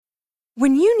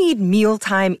When you need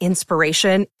mealtime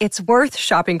inspiration, it's worth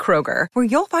shopping Kroger, where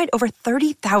you'll find over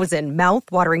 30,000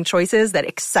 mouth-watering choices that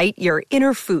excite your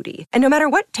inner foodie. And no matter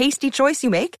what tasty choice you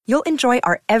make, you'll enjoy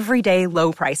our everyday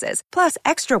low prices, plus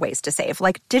extra ways to save,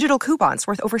 like digital coupons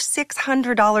worth over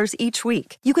 $600 each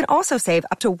week. You can also save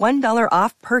up to $1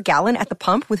 off per gallon at the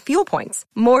pump with fuel points.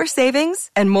 More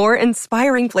savings and more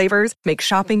inspiring flavors make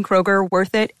shopping Kroger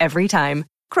worth it every time.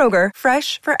 Kroger,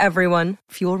 fresh for everyone.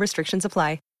 Fuel restrictions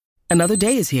apply. Another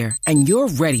day is here, and you're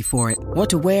ready for it. What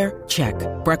to wear? Check.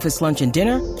 Breakfast, lunch, and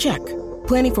dinner? Check.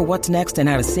 Planning for what's next and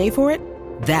how to save for it?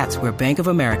 That's where Bank of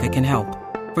America can help.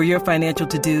 For your financial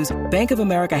to-dos, Bank of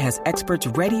America has experts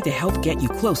ready to help get you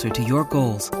closer to your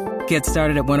goals. Get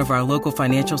started at one of our local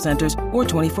financial centers or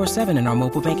 24/7 in our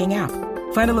mobile banking app.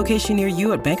 Find a location near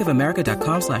you at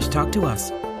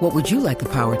bankofamerica.com/talktous. What would you like the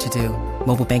power to do?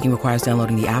 Mobile banking requires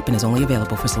downloading the app and is only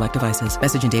available for select devices.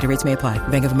 Message and data rates may apply.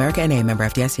 Bank of America N.A., member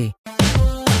FDIC.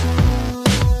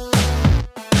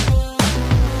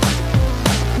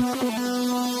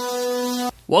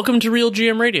 Welcome to Real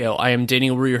GM Radio. I am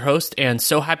Daniel Rue, your host, and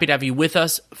so happy to have you with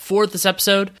us for this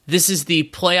episode. This is the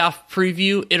playoff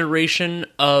preview iteration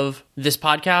of this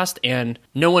podcast, and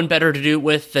no one better to do it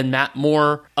with than Matt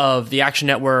Moore of the Action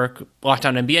Network, Locked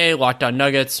On NBA, Locked On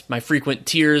Nuggets, my frequent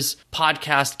Tiers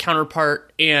podcast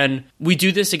counterpart. And we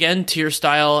do this again, tier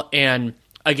style, and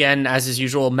again, as is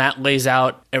usual, Matt lays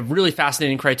out a really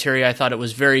fascinating criteria. I thought it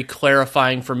was very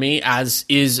clarifying for me, as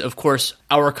is, of course,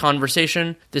 our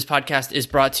conversation. This podcast is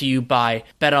brought to you by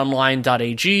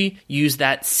betonline.ag. Use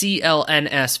that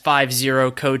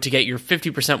CLNS50 code to get your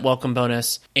 50% welcome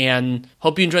bonus. And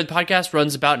hope you enjoyed the podcast.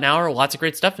 Runs about an hour. Lots of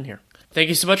great stuff in here. Thank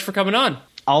you so much for coming on.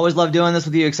 Always love doing this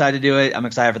with you. Excited to do it. I'm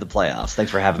excited for the playoffs.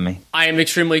 Thanks for having me. I am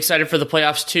extremely excited for the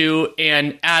playoffs too.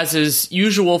 And as is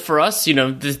usual for us,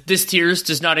 this tiers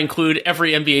does not include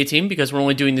every NBA team because we're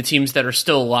only doing the teams that are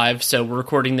still alive. So we're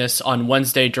recording this on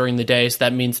Wednesday during the day. So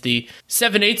that means the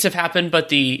 7-8s have happened, but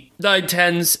the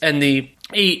 9-10s and the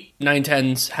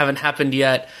 8-9-10s haven't happened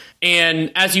yet.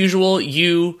 And as usual,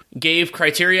 you gave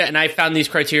criteria, and I found these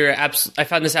criteria, I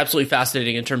found this absolutely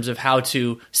fascinating in terms of how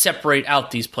to separate out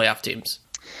these playoff teams.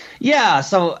 Yeah,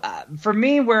 so for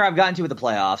me, where I've gotten to with the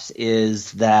playoffs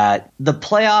is that the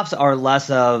playoffs are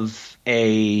less of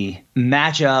a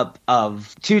matchup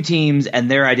of two teams and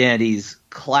their identities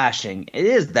clashing. It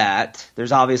is that.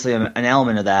 There's obviously an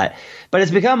element of that. But it's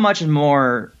become much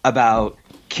more about,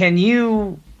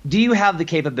 do you have the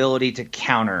capability to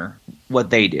counter what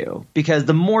they do? Because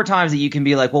the more times that you can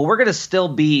be like, well, we're going to still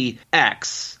be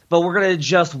X, but we're going to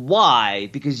adjust Y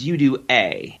because you do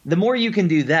A. The more you can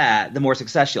do that, the more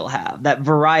success you'll have. That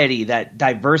variety, that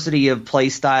diversity of play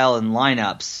style and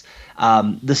lineups,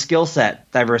 the skill set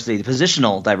diversity, the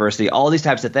positional diversity, all these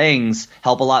types of things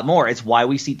help a lot more. It's why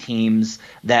we see teams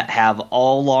that have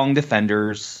all long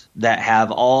defenders, that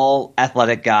have all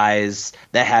athletic guys,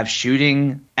 that have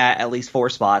shooting at least 4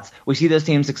 spots. We see those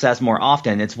teams' success more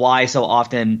often. It's why so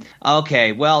often,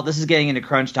 okay, well, this is getting into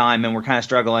crunch time and we're kind of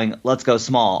struggling. Let's go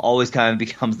small. Always kind of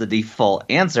becomes the default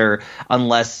answer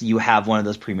unless you have one of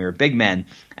those premier big men.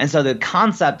 And so the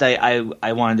concept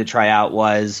I wanted to try out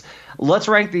was, let's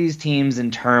rank these teams in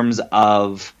terms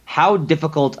of how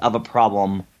difficult of a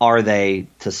problem are they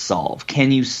to solve?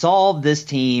 Can you solve this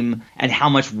team, and how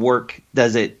much work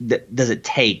does it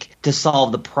take to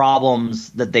solve the problems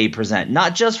that they present?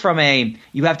 Not just from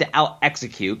you have to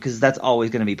out-execute, because that's always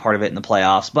going to be part of it in the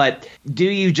playoffs, but do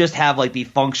you just have like the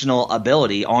functional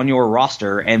ability on your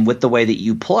roster and with the way that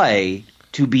you play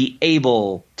to be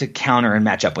able to counter and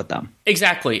match up with them?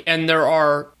 Exactly. And there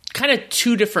are kind of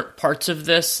 2 different parts of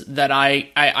this that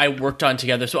I worked on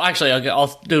together. So actually,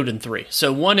 I'll do it in 3.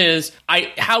 So one is,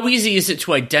 how easy is it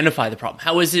to identify the problem?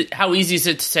 How easy is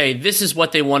it to say, this is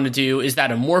what they want to do? Is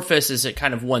that amorphous? Is it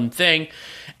kind of one thing?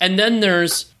 And then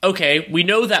there's, okay, we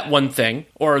know that one thing,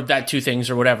 or that 2 things,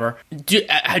 or whatever.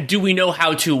 Do we know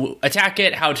how to attack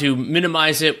it, how to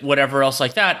minimize it, whatever else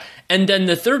like that? And then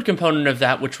the third component of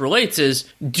that, which relates,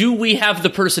 is, do we have the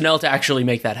personnel to actually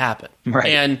make that happen?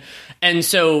 Right. And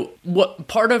so what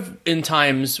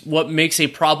makes a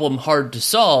problem hard to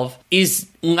solve is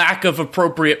lack of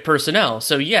appropriate personnel.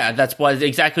 So yeah, that's why,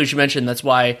 exactly as you mentioned, that's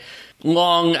why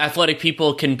long athletic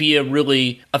people can be a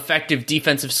really effective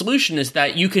defensive solution, is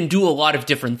that you can do a lot of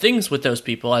different things with those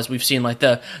people, as we've seen. Like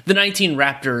the 19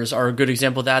 Raptors are a good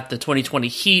example of that. The 2020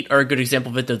 Heat are a good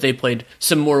example of it, that they played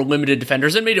some more limited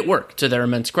defenders and made it work, to their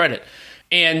immense credit.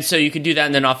 And so you can do that,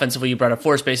 and then offensively you brought up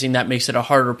floor spacing. That makes it a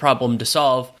harder problem to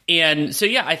solve. And so,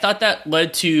 yeah, I thought that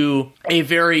led to a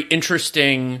very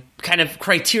interesting kind of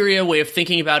criteria way of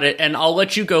thinking about it. And I'll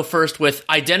let you go first with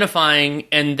identifying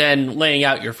and then laying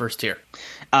out your first tier.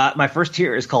 My first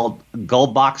tier is called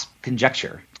Goldbox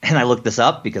Conjecture. And I looked this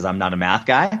up because I'm not a math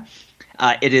guy.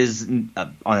 It is,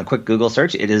 on a quick Google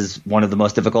search, it is one of the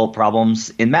most difficult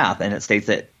problems in math. And it states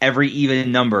that every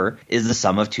even number is the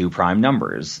sum of two prime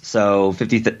numbers. So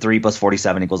 53 plus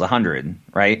 47 equals 100,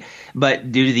 right?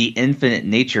 But due to the infinite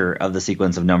nature of the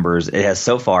sequence of numbers, it has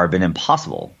so far been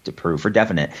impossible to prove for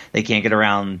definite. They can't get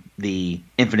around the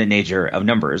infinite nature of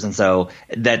numbers. And so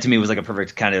that to me was like a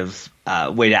perfect kind of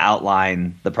way to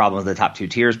outline the problems the top two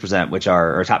tiers present,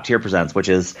 top tier presents, which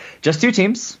is just two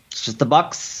teams. It's just the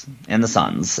Bucks and the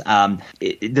Suns.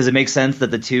 Does it make sense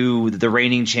that the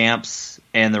reigning champs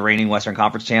and the reigning Western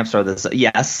Conference champs are this?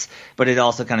 Yes, but it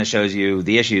also kind of shows you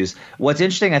the issues. What's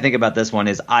interesting, I think, about this one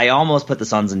is I almost put the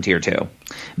Suns in tier 2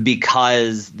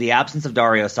 because the absence of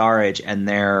Dario Saric and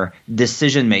their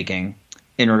decision making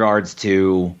in regards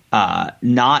to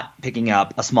not picking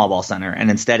up a small ball center and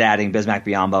instead adding Bismack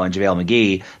Biyombo and JaVale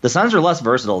McGee, the Suns are less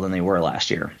versatile than they were last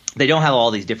year. They don't have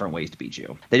all these different ways to beat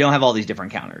you. They don't have all these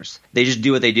different counters. They just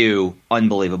do what they do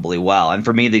unbelievably well. And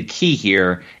for me, the key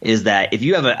here is that if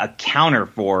you have a counter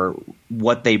for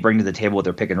what they bring to the table with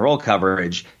their pick and roll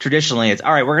coverage, traditionally it's,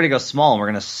 all right, we're going to go small and we're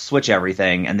going to switch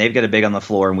everything. And they've got a big on the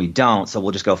floor and we don't, so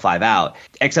we'll just go 5 out.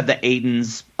 Except that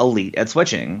Ayton's elite at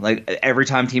switching. Like every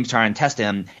time teams try and test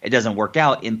him, it doesn't work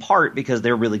out, in part because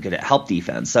they're really good at help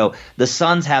defense. So the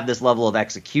Suns have this level of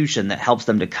execution that helps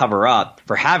them to cover up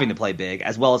for having to play big,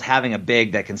 as well as having a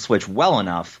big that can switch well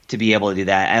enough to be able to do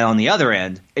that. And on the other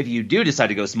end, if you do decide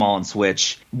to go small and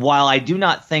switch, while I do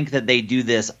not think that they do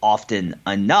this often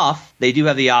enough, they do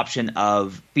have the option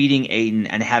of feeding Ayton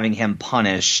and having him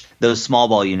punish those small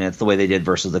ball units the way they did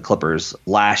versus the Clippers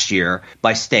last year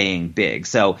by staying big.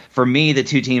 So for me, the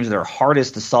two teams that are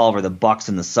hardest to solve are the Bucks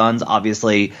and the Suns.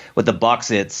 Obviously, with the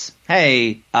Bucks, it's,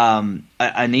 hey,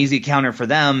 an easy counter for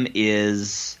them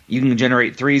is you can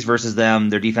generate threes versus them.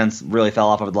 Their defense really fell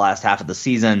off over the last half of the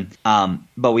season,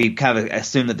 but we kind of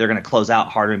assume that they're going to close out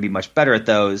harder and be much better at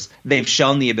those. They've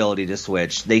shown the ability to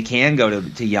switch. They can go to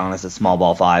Giannis at small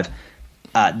ball 5.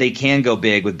 They can go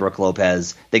big with Brook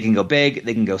Lopez. They can go big.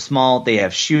 They can go small. They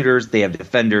have shooters. They have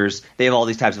defenders. They have all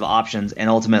these types of options. And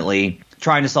ultimately,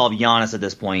 trying to solve Giannis at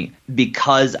this point,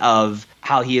 because of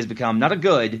how he has become not a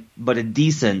good, but a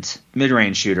decent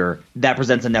mid-range shooter, that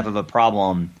presents enough of a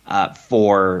problem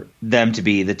for them to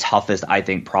be the toughest, I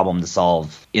think, problem to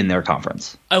solve in their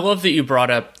conference. I love that you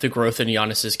brought up the growth in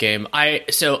Giannis's game. I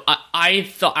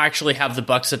actually have the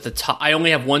Bucks at the top. I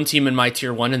only have one team in my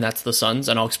tier 1, and that's the Suns,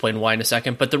 and I'll explain why in a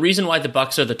second. But the reason why the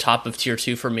Bucks are the top of tier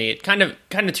 2 for me, it kind of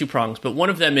two prongs, but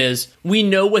one of them is we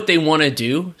know what they want to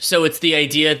do. So it's the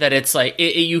idea that it's like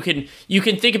you can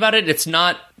think about it. It's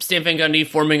not Stan Van Gundy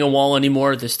forming a wall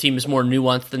anymore. This team is more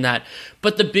nuanced than that.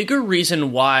 But the bigger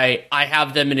reason why I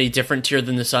have them in a different tier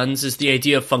than the Suns is the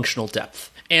idea of functional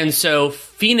depth. And so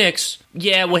Phoenix,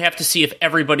 yeah, we have to see if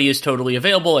everybody is totally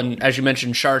available. And as you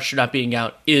mentioned, Saric not being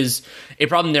out is a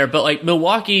problem there. But like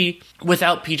Milwaukee,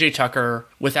 without PJ Tucker,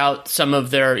 without some of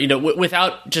their,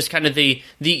 without just kind of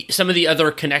some of the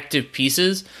other connective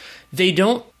pieces, they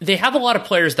have a lot of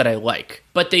players that I like,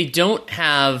 but they don't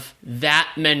have that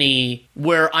many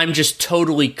where I'm just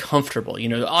totally comfortable.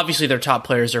 Obviously their top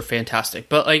players are fantastic,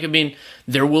 but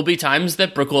there will be times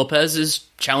that Brook Lopez is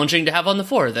challenging to have on the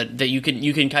floor that you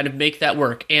can kind of make that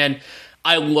work. And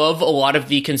I love a lot of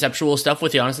the conceptual stuff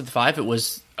with Giannis at the 5. It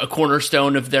was a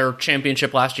cornerstone of their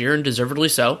championship last year, and deservedly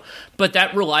so. But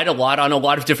that relied a lot on a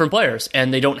lot of different players,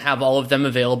 and they don't have all of them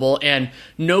available. And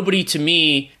nobody, to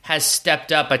me, has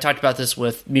stepped up. I talked about this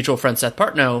with mutual friend Seth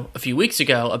Partnow a few weeks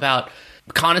ago about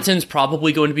Connaughton's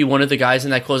probably going to be one of the guys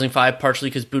in that closing 5, partially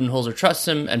because Budenholzer trusts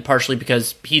him, and partially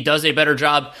because he does a better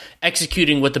job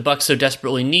executing what the Bucks so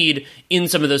desperately need in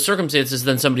some of those circumstances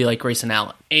than somebody like Grayson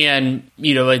Allen. And,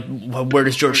 where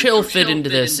does George Hill fit into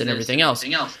this and everything else?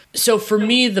 So for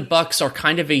me, the Bucks are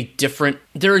kind of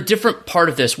they're a different part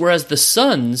of this, whereas the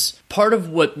Suns, part of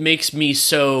what makes me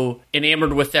so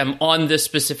enamored with them on this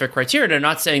specific criteria, and I'm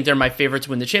not saying they're my favorite to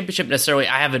win the championship necessarily,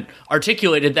 I haven't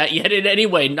articulated that yet in any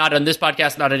way, not on this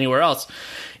podcast, not anywhere else,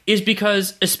 is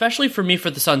because, especially for me, for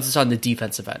the Suns, it's on the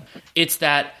defensive end. It's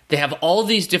that they have all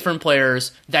these different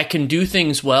players that can do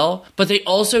things well, but they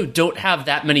also don't have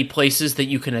that many places that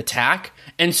you can attack.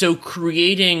 And so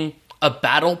creating a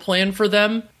battle plan for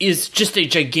them is just a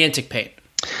gigantic pain.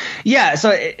 Yeah,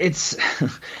 so it's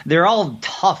they're all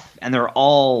tough and they're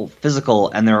all physical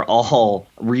and they're all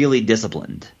really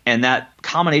disciplined. And that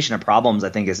combination of problems, I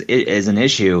think, is an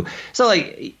issue. So,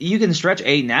 like, you can stretch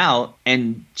Ayton out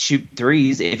and shoot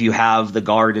threes if you have the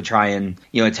guard to try and,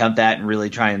 attempt that and really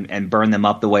try and burn them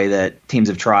up the way that teams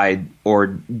have tried or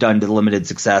done to limited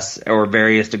success or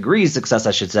various degrees of success,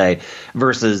 I should say,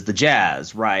 versus the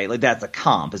Jazz, right? Like, that's a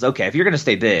comp. Is okay, if you're going to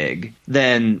stay big,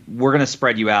 then we're going to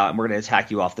spread you out and we're going to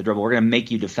attack you off the dribble. We're going to make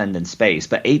you defend in space.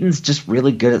 But Ayton's just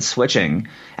really good at switching,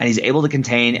 and he's able to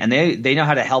contain, and they know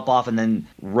how to help off and then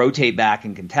rotate back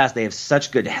and contest. They have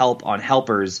such good help on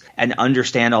helpers and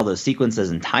understand all those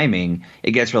sequences and timing.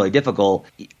 It gets really difficult.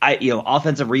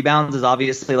 Offensive rebounds is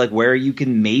obviously like where you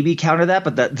can maybe counter that,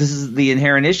 but this is the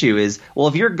inherent issue is, well,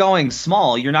 if you're going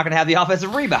small, you're not going to have the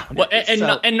offensive rebound. Well,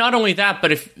 and not only that,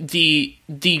 but if the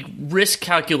risk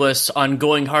calculus on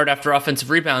going hard after offensive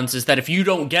rebounds is that if you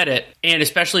don't get it, and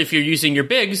especially if you're using your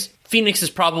bigs, Phoenix is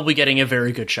probably getting a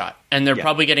very good shot, and they're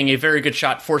probably getting a very good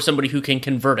shot for somebody who can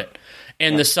convert it.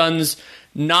 And the Suns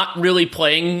not really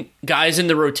playing guys in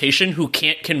the rotation who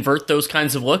can't convert those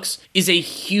kinds of looks is a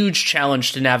huge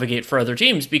challenge to navigate for other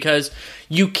teams, because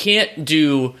you can't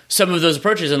do some of those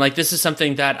approaches. And like, this is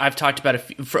something that I've talked about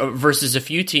versus a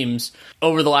few teams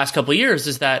over the last couple of years,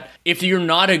 is that if you're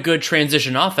not a good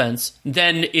transition offense,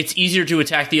 then it's easier to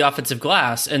attack the offensive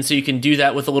glass. And so you can do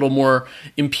that with a little more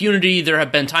impunity. There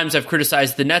have been times I've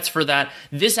criticized the Nets for that.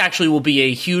 This actually will be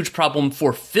a huge problem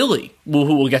for Philly,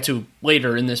 who we'll get to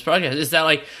later in this podcast, is that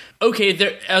like,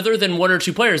 okay, other than one or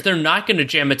two players, they're not going to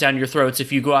jam it down your throats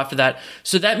if you go after that.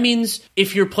 So that means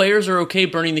if your players are okay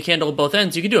burning the candle at both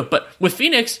ends, you can do it. But with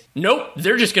Phoenix, nope,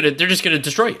 they're just gonna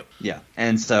destroy you. Yeah,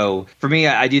 and so for me,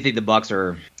 I do think the Bucks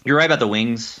are. You're right about the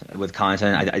wings with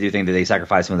Connaughton. I do think that they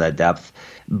sacrifice some of that depth,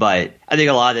 but I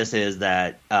think a lot of this is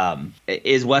that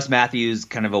is Wes Matthews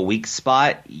kind of a weak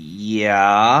spot?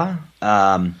 Yeah.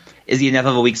 Is he enough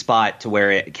of a weak spot to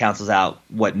where it cancels out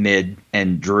what Mid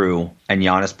and Drew and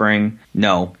Giannis bring?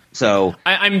 No. So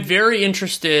I'm very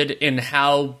interested in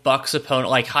how Bucks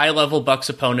high-level Bucks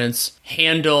opponents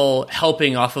handle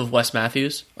helping off of Wes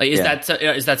Matthews. Like, is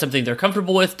that something they're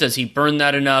comfortable with? Does he burn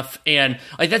that enough? And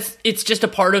like, it's just a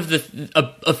part of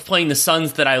of playing the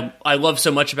Suns that I love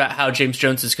so much about how James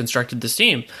Jones has constructed this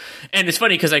team. And it's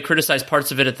funny because I criticized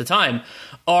parts of it at the time.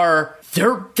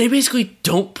 They basically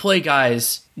don't play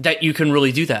guys that you can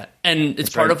really do that. And it's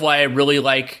part of why I really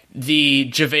like the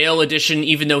JaVale addition,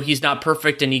 even though he's not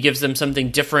perfect and he gives them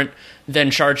something different than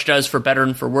Charge does, for better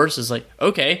and for worse. Is like,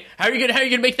 okay, how are you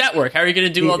gonna make that work? How are you gonna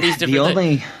do all these different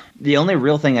things? The only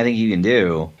real thing I think you can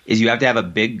do is you have to have a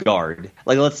big guard.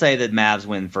 Like, let's say that Mavs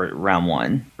win for round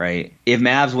one, right? If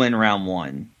Mavs win round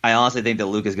one, I honestly think that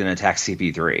Luke is going to attack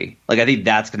CP3. Like, I think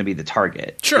that's going to be the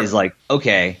target. Sure. Is like,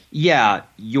 okay, yeah,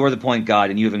 you're the point guard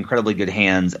and you have incredibly good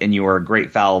hands and you are a great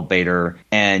foul baiter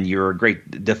and you're a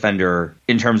great defender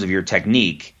in terms of your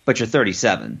technique, but you're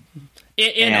 37.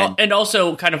 And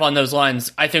also, kind of on those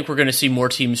lines, I think we're going to see more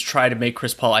teams try to make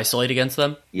Chris Paul isolate against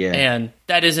them. Yeah. And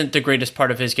that isn't the greatest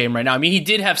part of his game right now. I mean, he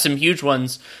did have some huge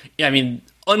ones. I mean,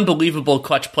 unbelievable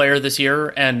clutch player this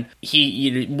year, and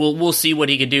we'll see what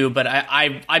he can do. But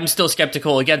I'm still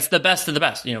skeptical against the best of the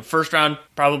best. First round,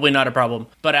 probably not a problem.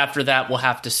 But after that, we'll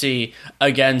have to see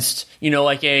against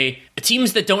like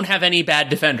teams that don't have any bad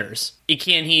defenders.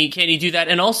 Can he do that?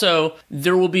 And also,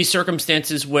 there will be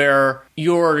circumstances where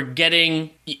you're getting,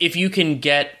 if you can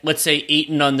get, let's say,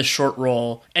 Ayton on the short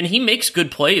roll, and he makes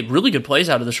really good plays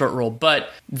out of the short roll, but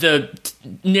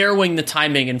narrowing the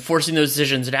timing and forcing those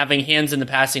decisions and having hands in the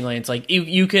passing lanes, like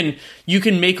you can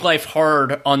make life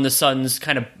hard on the Suns,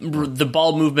 kind of the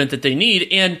ball movement that they need.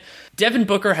 And Devin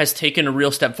Booker has taken a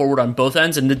real step forward on both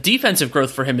ends, and the defensive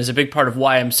growth for him is a big part of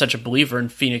why I'm such a believer in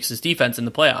Phoenix's defense in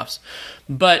the playoffs.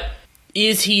 But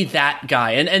is he that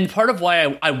guy? And part of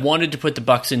why I wanted to put the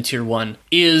Bucks in Tier 1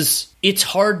 is it's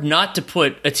hard not to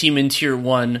put a team in Tier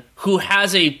 1 who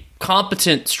has a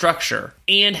competent structure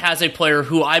and has a player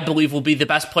who I believe will be the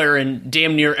best player in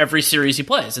damn near every series he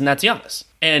plays, and that's Giannis.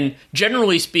 And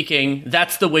generally speaking,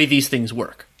 that's the way these things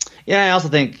work. Yeah, I also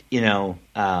think,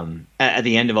 at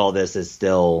the end of all this is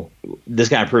still, this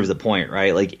kind of proves the point,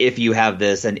 right? Like, if you have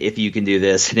this, and if you can do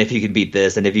this, and if you can beat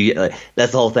this, and if you,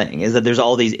 that's the whole thing, is that there's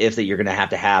all these ifs that you're going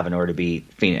to have in order to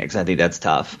beat Phoenix. I think that's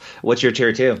tough. What's your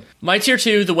Tier 2? My Tier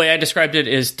 2, the way I described it,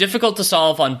 is difficult to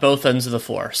solve on both ends of the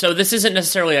floor. So this isn't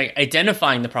necessarily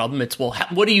identifying the problem. It's, well,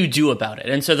 what do you do about it?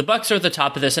 And so the Bucks are at the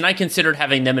top of this, and I considered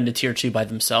having them into Tier 2 by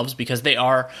themselves because they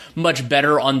are much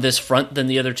better on this front than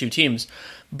the other two teams.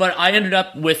 but I ended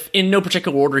up with, in no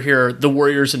particular order here, the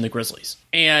Warriors and the Grizzlies.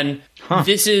 And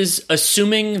this is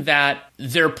assuming that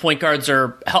their point guards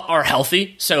are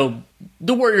healthy. So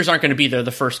the Warriors aren't going to be there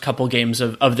the first couple games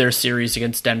of their series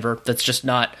against Denver. That's just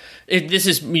not. This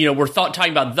is, we're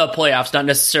talking about the playoffs, not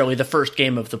necessarily the first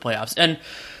game of the playoffs. And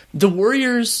the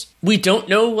Warriors, we don't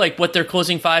know what their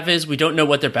closing five is. We don't know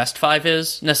what their best five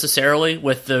is necessarily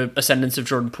with the ascendance of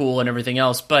Jordan Poole and everything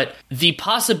else. But the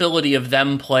possibility of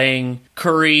them playing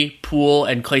Curry, Poole,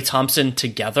 and Klay Thompson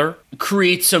together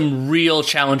creates some real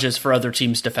challenges for other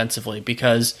teams defensively,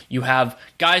 because you have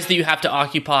guys that you have to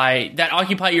occupy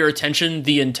your attention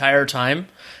the entire time.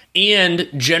 And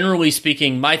generally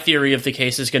speaking, my theory of the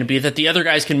case is going to be that the other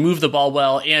guys can move the ball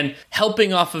well, and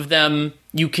helping off of them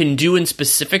you can do in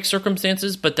specific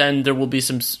circumstances, but then there will be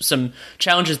some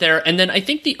challenges there. And then I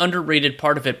think the underrated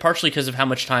part of it, partially because of how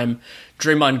much time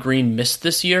Draymond Green missed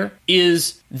this year,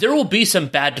 is there will be some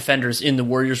bad defenders in the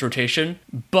Warriors rotation,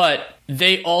 but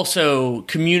they also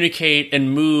communicate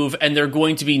and move, and they're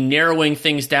going to be narrowing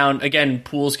things down. Again,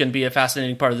 Poole's going to be a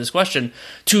fascinating part of this question,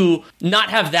 to not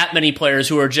have that many players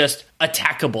who are just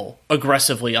attackable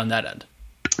aggressively on that end.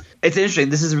 It's interesting.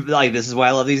 This is why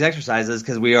I love these exercises,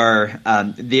 because we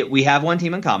have one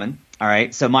team in common. All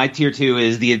right. So my tier 2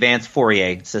 is the advanced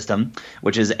Fourier system,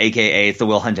 which is AKA it's the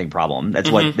Will Hunting problem. That's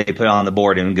what they put on the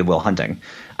board in Good Will Hunting.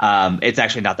 It's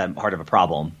actually not that hard of a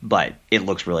problem, but it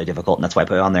looks really difficult, and that's why I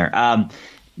put it on there. I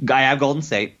have Golden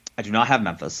State. I do not have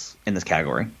Memphis in this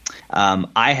category.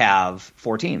 I have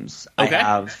 4 teams. Okay. I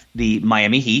have the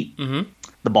Miami Heat,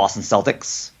 the Boston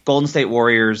Celtics, Golden State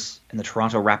Warriors, and the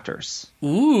Toronto Raptors.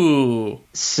 Ooh.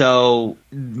 So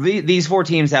these 4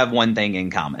 teams have one thing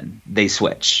in common. They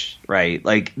switch, right?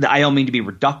 I don't mean to be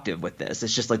reductive with this.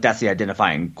 It's just that's the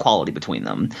identifying quality between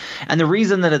them. And the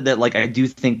reason that I do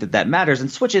think that matters,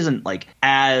 and switch isn't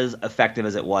as effective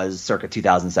as it was circa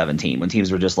 2017, when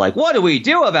teams were just what do we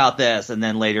do about this? And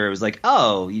then later it was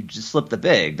oh, you just slipped the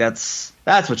big. That's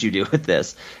what you do with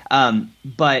this.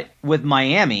 But with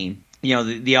Miami,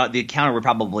 the counter would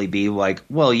probably be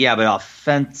well, yeah, but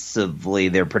offensively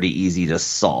they're pretty easy to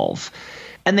solve.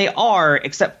 And they are,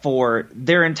 except for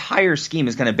their entire scheme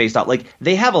is kind of based off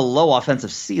they have a low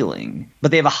offensive ceiling,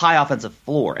 but they have a high offensive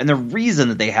floor. And the reason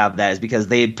that they have that is because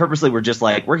they purposely were just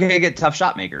we're going to get tough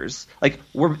shot makers.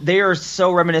 They are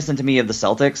so reminiscent to me of the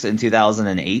Celtics in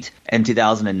 2008 and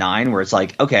 2009, where it's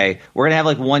okay, we're going to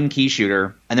have one key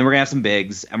shooter, and then we're going to have some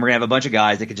bigs, and we're going to have a bunch of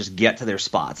guys that can just get to their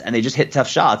spots, and they just hit tough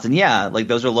shots. And yeah,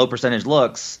 those are low percentage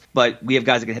looks, but we have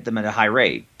guys that can hit them at a high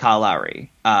rate. Kyle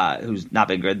Lowry, who's not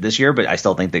been good this year, but I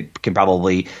still think they can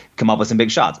probably come up with some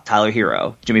big shots. Tyler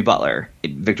Hero, Jimmy Butler,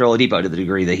 Victor Oladipo, to the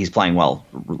degree that he's playing well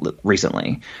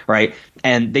recently, right?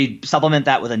 And they supplement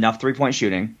that with enough three-point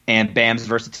shooting and Bam's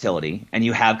versatility, and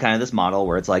you have kind of this model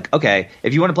where it's okay,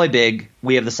 if you want to play big,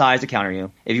 we have the size to counter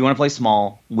you. If you want to play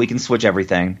small, we can switch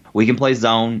everything. We can play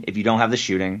zone if you don't have the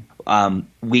shooting.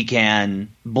 We can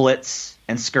blitz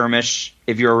and skirmish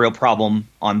if you're a real problem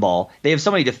on ball. They have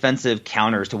so many defensive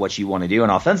counters to what you want to do,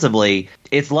 and offensively,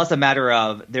 it's less a matter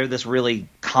of they're this really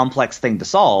complex thing to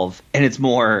solve, and it's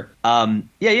more,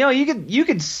 you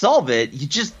could solve it. You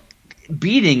just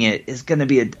beating it is going to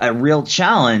be a real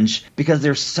challenge because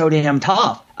they're so damn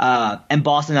tough. And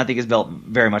Boston, I think, is built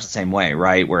very much the same way,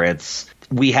 right? Where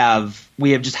we have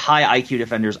just high IQ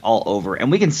defenders all over,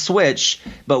 and we can switch,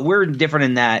 but we're different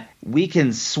in that we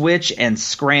can switch and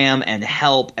scram and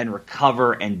help and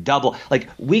recover and double.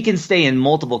 We can stay in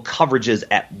multiple coverages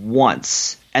at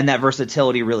once, and that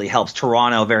versatility really helps.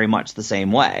 Toronto very much the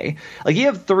same way. You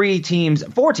have 4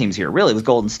 teams here, really, with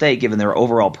Golden State, given their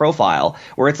overall profile,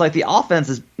 where it's the offense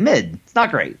is mid. It's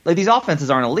not great. These offenses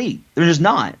aren't elite. They're just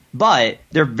not. But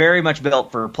they're very much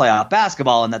built for playoff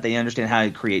basketball, in that they understand how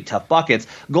to create tough buckets.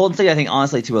 Golden State, I think,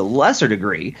 honestly, to a lesser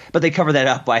degree, but they cover that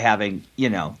up by having,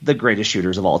 the greatest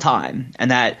shooters of all time.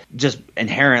 And that just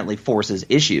inherently forces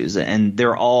issues. And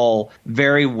they're all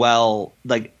very well,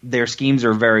 their schemes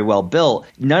are very well built.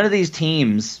 None of these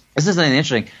teams, this is something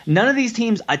interesting, none of these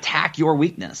teams attack your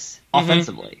weakness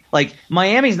offensively.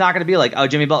 Miami's not going to be oh,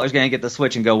 Jimmy Butler's going to get the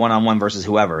switch and go one-on-one versus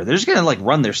whoever. They're just going to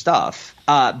run their stuff.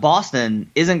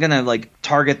 Boston isn't going to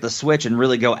target the switch and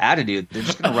really go attitude. They're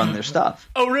just going to run their stuff.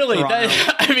 Oh, really?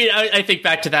 I think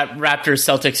back to that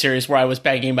Raptors-Celtics series where I was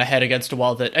banging my head against a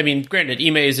wall granted,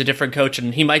 Ime is a different coach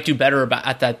and he might do better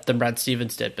at that than Brad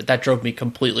Stevens did, but that drove me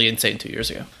completely insane 2 years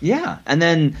ago. Yeah. And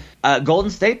then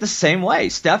Golden State the same way.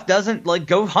 Steph doesn't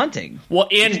go hunting. Well,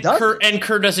 and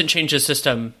Kerr doesn't change his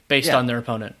system based on their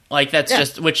opponent. That's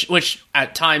just which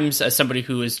at times, as somebody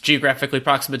who is geographically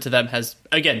proximate to them, has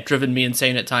again driven me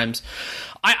insane at times.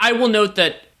 I will note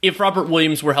that if Robert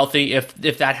Williams were healthy,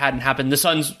 if that hadn't happened, the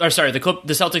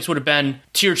Celtics would have been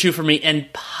tier 2 for me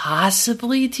and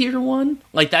possibly tier 1.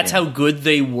 Like, that's how good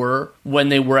they were when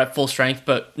they were at full strength,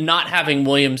 but not having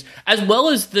Williams, as well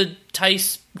as the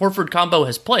Tice Horford combo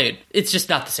has played, it's just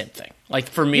not the same thing. Like,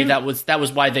 for me, that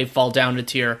was why they fall down a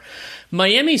tier.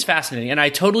 Miami's fascinating, and I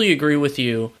totally agree with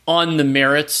you on the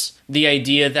merits, the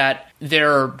idea that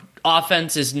their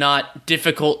offense is not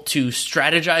difficult to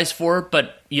strategize for,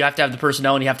 but you have to have the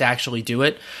personnel and you have to actually do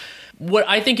it. What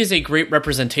I think is a great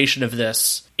representation of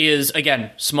this is, again,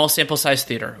 small sample size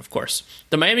theater, of course.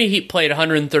 The Miami Heat played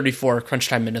 134 crunch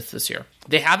time minutes this year.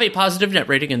 They have a positive net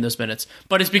rating in those minutes,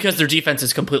 but it's because their defense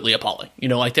is completely appalling. You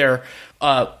know, like they're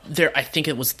I think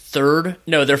it was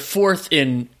they're fourth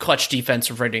in clutch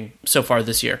defensive rating so far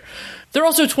this year. They're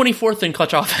also 24th in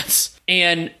clutch offense.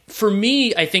 And for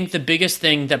me, I think the biggest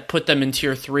thing that put them in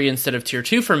tier 3 instead of tier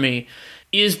 2 for me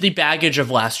is the baggage of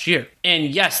last year.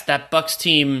 And yes, that Bucks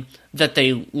team that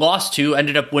they lost to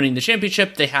ended up winning the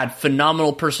championship. They had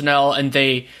phenomenal personnel and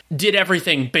they did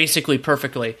everything basically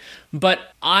perfectly. But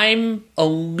I'm a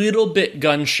little bit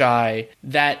gun shy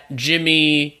that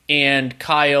Jimmy and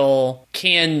Kyle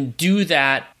can do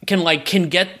that,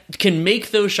 can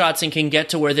make those shots and can get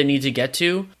to where they need to get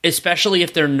to, especially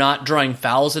if they're not drawing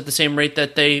fouls at the same rate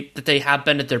that they have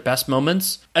been at their best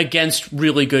moments against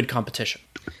really good competition.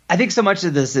 I think so much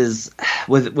of this is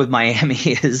with Miami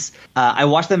is I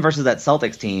watched them versus that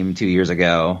Celtics team 2 years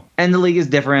ago, and the league is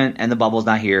different, and the bubble's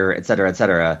not here, et cetera, et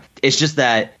cetera. It's just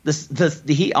that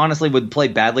the Heat honestly would play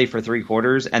badly for 3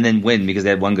 quarters and then win because they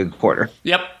had one good quarter.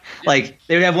 Yep. Like,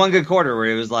 they would have one good quarter where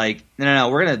it was like, no,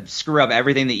 we're going to screw up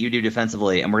everything that you do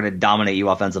defensively, and we're going to dominate you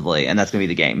offensively, and that's going to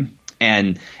be the game.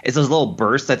 And it's those little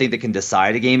bursts, I think, that can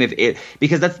decide a game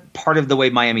because that's part of the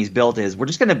way Miami's built is we're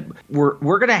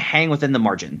gonna hang within the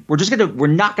margin. We're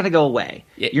not gonna go away.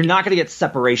 You're not gonna get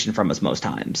separation from us most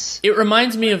times. It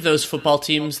reminds me of those football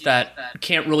teams that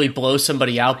can't really blow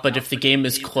somebody out, but if the game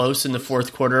is close in the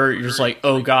fourth quarter, you're just like,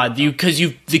 oh god,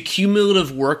 the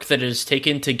cumulative work that it has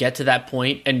taken to get to that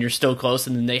point, and you're still close,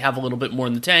 and then they have a little bit more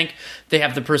in the tank. They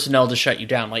have the personnel to shut you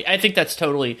down. Like, I think that's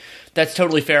totally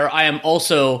fair. I am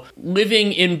also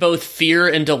living in both fear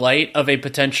and delight of a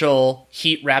potential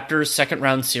Heat Raptors second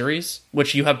round series,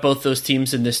 which you have both those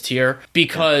teams in this tier,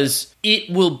 because it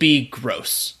will be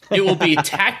gross. It will be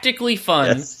tactically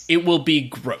fun. Yes. It will be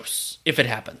gross if it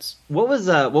happens. What was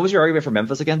your argument for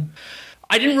Memphis again?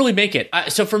 I didn't really make it.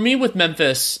 So for me with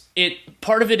Memphis,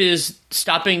 part of it is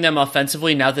stopping them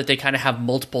offensively now that they kind of have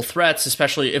multiple threats,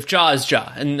 especially if Ja is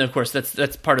Ja. And of course,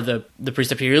 that's part of the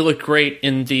precept here. He looked great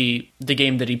in the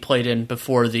game that he played in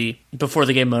before the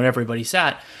game when everybody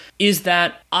sat. Is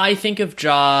that I think of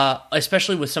Ja,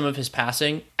 especially with some of his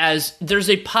passing, as there's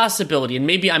a possibility, and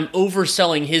maybe I'm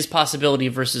overselling his possibility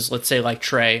versus, let's say, like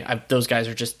Trey. Those guys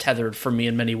are just tethered for me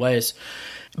in many ways.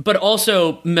 But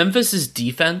also, Memphis's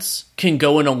defense can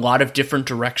go in a lot of different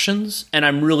directions, and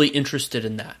I'm really interested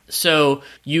in that. So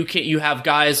you have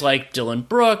guys like Dylan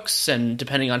Brooks, and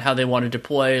depending on how they want to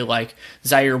deploy, like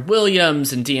Zaire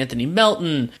Williams and DeAnthony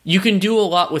Melton. You can do a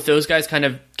lot with those guys kind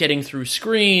of getting through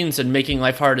screens and making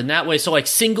life hard in that way. So like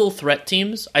single threat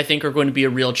teams, I think, are going to be a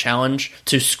real challenge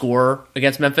to score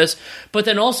against Memphis. But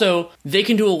then also, they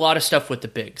can do a lot of stuff with the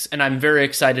bigs, and I'm very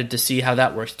excited to see how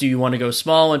that works. Do you want to go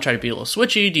small and try to be a little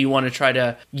switchy? Do you want to try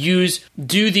to do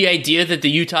the idea that the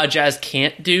Utah Jazz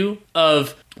can't do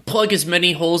of plug as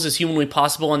many holes as humanly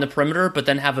possible on the perimeter, but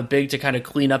then have a big to kind of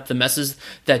clean up the messes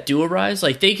that do arise?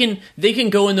 Like, they can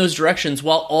go in those directions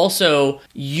while also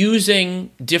using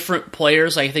different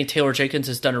players. Like, I think Taylor Jenkins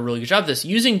has done a really good job of this,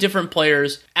 using different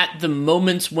players at the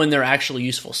moments when they're actually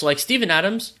useful. So like Steven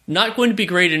Adams, not going to be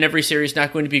great in every series,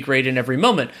 not going to be great in every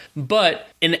moment, but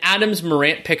an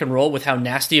Adams-Morant pick and roll with how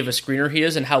nasty of a screener he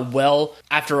is and how well,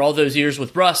 after all those years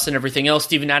with Russ and everything else,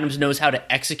 Steven Adams knows how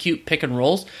to execute pick and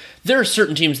rolls. There are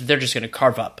certain teams that they're just going to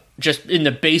carve up. Just in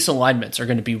the base alignments are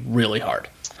going to be really hard.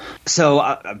 So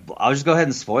I'll just go ahead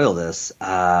and spoil this.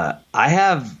 I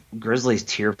have Grizzlies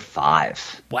tier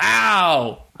 5.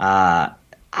 Wow. I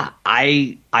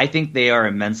think they are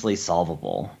immensely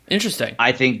solvable. Interesting.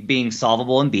 I think being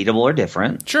solvable and beatable are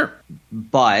different. Sure.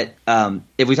 But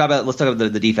let's talk about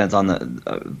the defense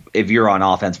on if you're on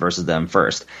offense versus them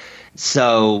first.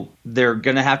 So they're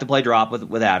going to have to play drop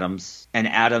with Adams, and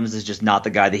Adams is just not the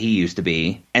guy that he used to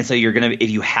be. And so if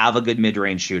you have a good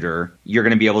mid-range shooter, you're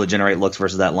going to be able to generate looks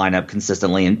versus that lineup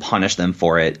consistently and punish them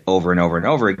for it over and over and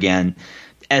over again.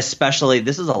 Especially,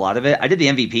 this is a lot of it. I did the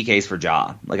MVP case for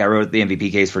Ja. Like, I wrote the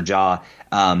MVP case for Ja.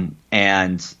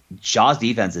 And Ja's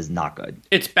defense is not good.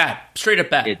 It's bad. Straight up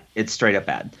bad. It's straight up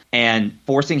bad. And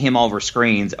forcing him over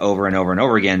screens over and over and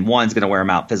over again, one, is going to wear him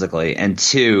out physically, and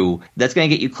two, that's going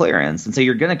to get you clearance. And so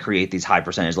you're going to create these high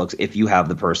percentage looks if you have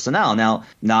the personnel. Now,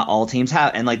 not all teams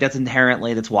have, and like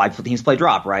that's why teams play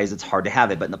drop, right? It's hard to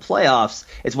have it. But in the playoffs,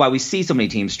 it's why we see so many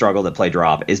teams struggle that play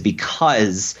drop, is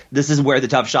because this is where the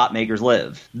tough shot makers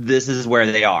live. This is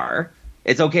where they are.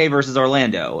 It's okay versus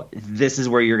Orlando. This is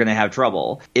where you're going to have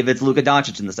trouble. If it's Luka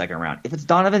Doncic in the second round, if it's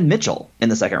Donovan Mitchell in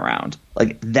the second round,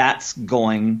 like that's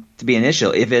going to be an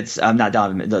issue. If it's not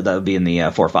Donovan, that would be in the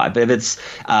 4-5. But if it's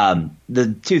the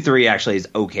 2-3 actually is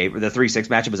okay. The 3-6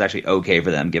 matchup is actually okay for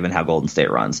them given how Golden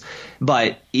State runs.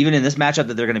 But even in this matchup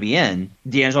that they're going to be in,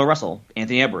 D'Angelo Russell,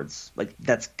 Anthony Edwards, like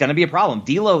that's going to be a problem.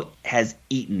 D'Lo has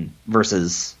eaten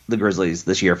versus the Grizzlies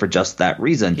this year for just that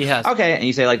reason. He has. Okay, and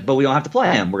you say like, but we don't have to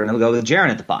play him. We're going to go with Jaren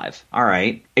at the 5. All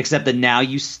right. Except that now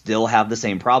you still have the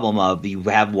same problem of you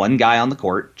have one guy on the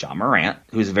court, Ja Morant,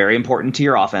 who's very important to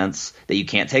your offense that you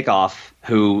can't take off,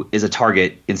 who is a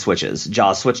target in switches.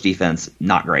 Ja's switch defense,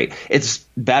 not great. It's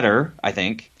better, I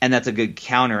think, and that's a good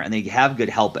counter, and they have good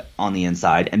help on the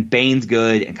inside. And Bane's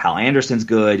good, and Kyle Anderson's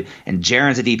good, and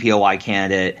Jaren's a DPOY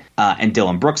candidate, and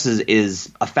Dylan Brooks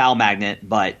is a foul magnet,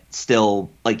 but still,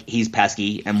 like, he's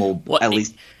pesky and will at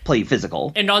least play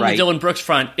physical. And on the Dylan Brooks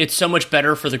front, it's so much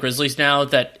better for the Grizzlies now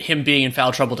that him being in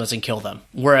foul trouble doesn't kill them.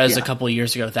 Whereas a couple of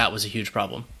years ago, that was a huge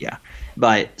problem. Yeah.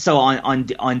 But so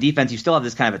on defense, you still have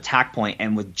this kind of attack point.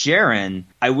 And with Jaren,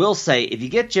 I will say, if you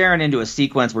get Jaren into a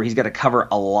sequence where he's got to cover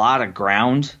a lot of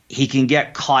ground, he can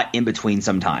get caught in between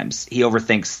sometimes. He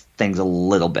overthinks things a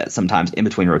little bit sometimes in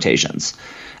between rotations.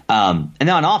 And then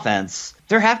on offense,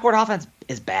 their half-court offense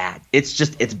is bad.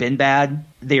 It's been bad.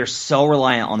 They are so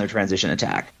reliant on their transition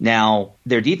attack. Now,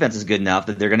 their defense is good enough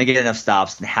that they're going to get enough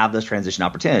stops and have those transition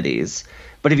opportunities.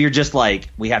 But if you're just like,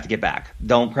 we have to get back.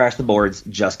 Don't crash the boards.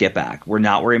 Just get back. We're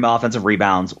not worrying about offensive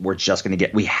rebounds. We're just going to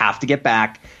we have to get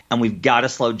back, and we've got to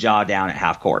slow Ja down at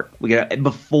half court.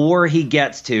 Before he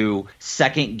gets to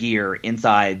second gear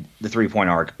inside the three-point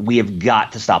arc, we have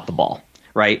got to stop the ball.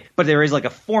 Right. But there is like a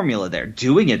formula there.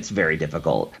 Doing it's very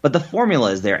difficult, but the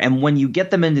formula is there. And when you get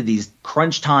them into these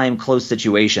crunch time, close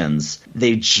situations,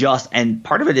 and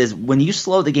part of it is when you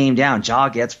slow the game down, Ja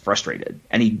gets frustrated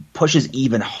and he pushes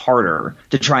even harder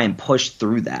to try and push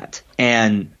through that.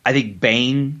 And I think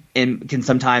Bane can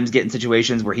sometimes get in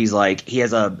situations where he's like, he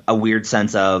has a weird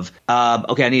sense of,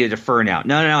 okay, I need to defer now.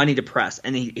 No, I need to press.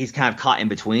 And he's kind of caught in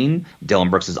between.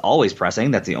 Dylan Brooks is always pressing.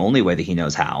 That's the only way that he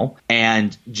knows how.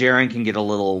 And Jaren can get a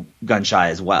little gun shy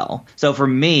as well. So for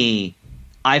me,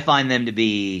 I find them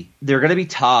they're going to be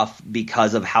tough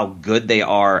because of how good they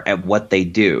are at what they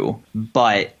do.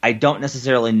 But I don't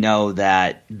necessarily know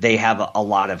that they have a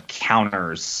lot of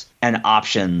counters and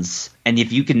options. And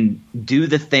if you can do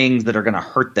the things that are going to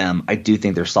hurt them, I do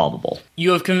think they're solvable.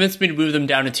 You have convinced me to move them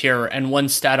down a tier. And one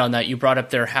stat on that, you brought up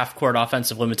their half-court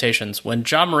offensive limitations. When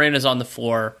Ja Morant is on the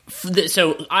floor,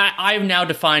 so I've now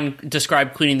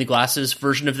described cleaning the glasses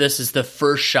version of this as the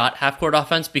first shot half-court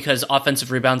offense, because offensive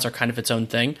rebounds are kind of its own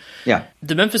thing. Yeah.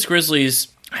 The Memphis Grizzlies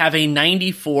have a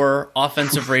 94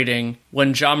 offensive rating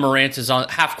when Ja Morant is on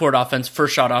half-court offense,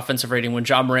 first shot offensive rating. When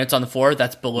Ja Morant's on the floor,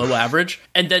 that's below average.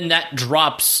 And then that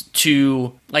drops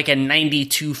to like a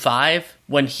 92.5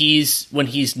 when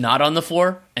he's not on the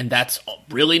floor, and that's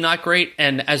really not great.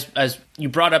 And as you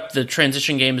brought up, the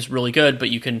transition game is really good, but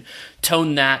you can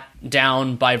tone that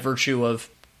down by virtue of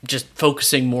just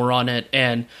focusing more on it.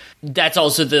 And that's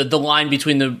also the line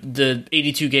between the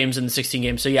 82 games and the 16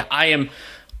 games. So yeah,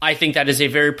 I think that is a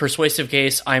very persuasive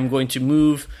case. I'm going to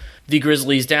move the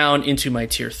Grizzlies down into my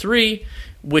tier 3,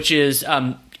 which is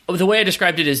the way I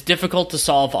described it is difficult to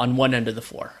solve on one end of the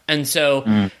floor. And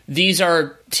so these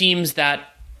are teams that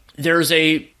there's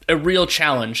a real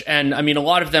challenge. And I mean, a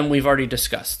lot of them we've already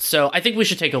discussed. So I think we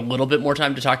should take a little bit more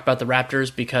time to talk about the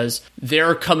Raptors, because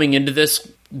they're coming into this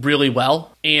really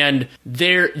well. And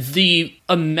the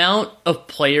amount of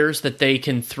players that they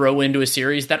can throw into a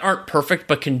series that aren't perfect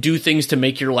but can do things to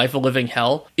make your life a living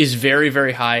hell is very,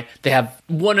 very high. They have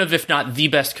one of, if not the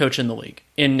best coach in the league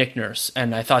in Nick Nurse.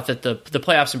 And I thought that the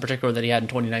playoffs in particular that he had in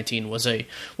 2019 was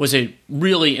a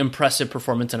really impressive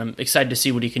performance, and I'm excited to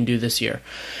see what he can do this year.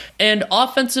 And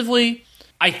offensively,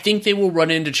 I think they will run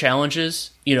into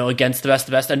challenges, against the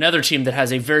best. Another team that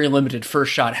has a very limited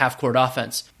first shot half-court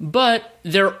offense. But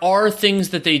there are things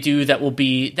that they do that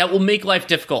will make life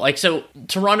difficult. Like, so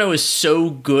Toronto is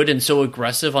so good and so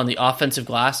aggressive on the offensive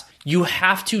glass. You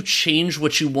have to change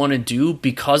what you want to do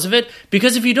because of it.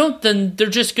 Because if you don't, then they're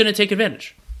just going to take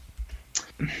advantage.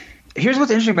 here's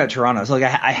what's interesting about Toronto. So like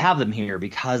I have them here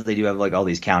because they do have like all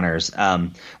these counters.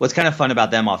 What's kind of fun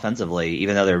about them offensively,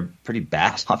 even though they're pretty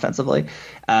bad offensively,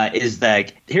 is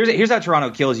that here's how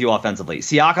Toronto kills you offensively.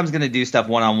 Siakam's going to do stuff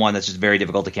one-on-one that's just very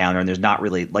difficult to counter, and there's not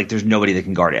really like there's nobody that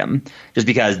can guard him just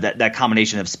because that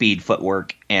combination of speed,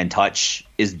 footwork, and touch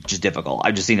is just difficult.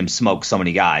 I've just seen him smoke so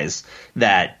many guys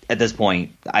that at this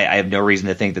point I have no reason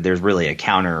to think that there's really a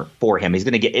counter for him. He's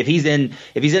going to get if he's in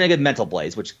a good mental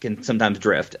place, which can sometimes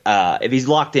drift. If he's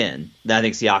locked in, then I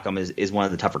think Siakam is one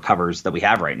of the tougher covers that we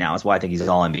have right now. That's why I think he's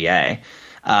all NBA.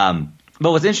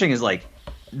 But what's interesting is like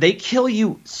they kill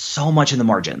you so much in the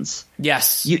margins.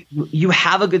 Yes. You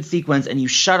have a good sequence and you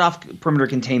shut off perimeter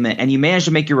containment and you manage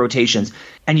to make your rotations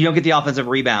and you don't get the offensive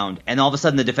rebound. And all of a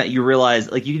sudden the defense, you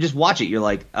realize like you just watch it. You're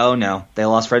like, oh no, they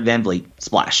lost Fred VanVleet.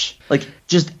 Splash. Like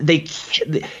just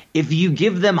if you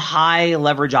give them high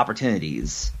leverage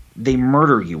opportunities, they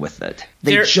murder you with it.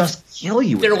 They're just kill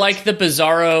you with it. They're like the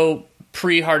Bizarro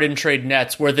pre-Harden trade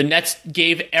Nets, where the Nets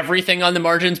gave everything on the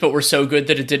margins but were so good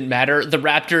that it didn't matter. The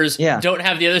Raptors don't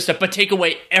have the other stuff but take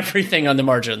away everything on the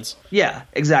margins. Yeah,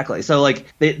 exactly. So like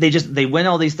they win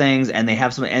all these things and they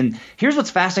have some. And here's what's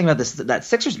fascinating about that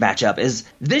Sixers matchup is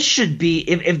this should be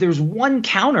if there's one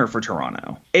counter for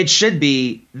Toronto, it should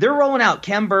be they're rolling out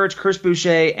Khem Birch, Chris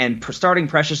Boucher, and starting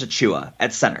Precious Achiuwa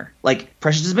at center. Like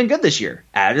Precious has been good this year.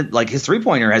 Added like his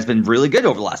 3-pointer has been really good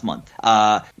over the last month.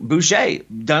 Boucher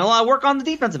done a lot of work on the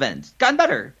defensive end, gotten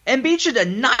better. Embiid should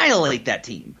annihilate that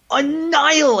team.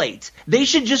 Annihilate. They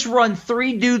should just run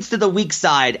 3 dudes to the weak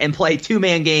side and play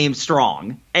 2-man game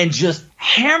strong and just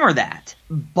hammer that.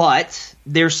 But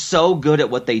they're so good at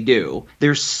what they do.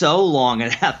 They're so long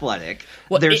and athletic.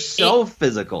 They're so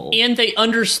physical. And they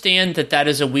understand that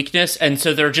is a weakness, and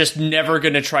so they're just never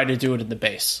going to try to do it in the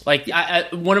base. Like,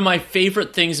 one of my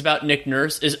favorite things about Nick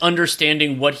Nurse is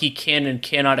understanding what he can and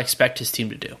cannot expect his team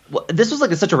to do. Well, this was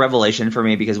like such a revelation for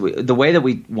me because the way that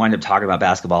we wind up talking about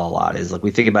basketball a lot is like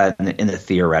we think about it in the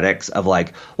theoretics of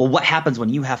like, well, what happens when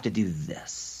you have to do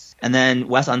this? And then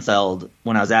Wes Unseld,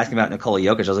 when I was asking about Nikola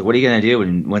Jokic, I was like, what are you going to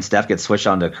do when Steph gets switched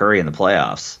on to Curry in the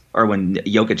playoffs? Or when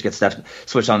Jokic gets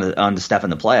switched on to Steph in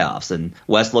the playoffs? And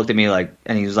Wes looked at me like,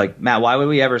 and he was like, Matt, why would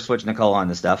we ever switch Nikola on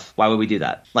to Steph? Why would we do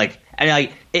that? Like, and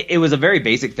like, it was a very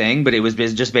basic thing, but it was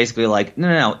just basically like,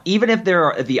 no. Even if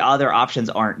the other options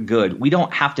aren't good, we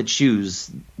don't have to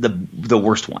choose the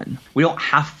worst one. We don't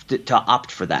have to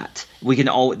opt for that. We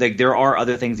can there are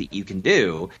other things that you can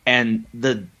do, and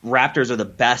the Raptors are the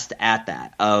best at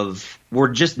that. We're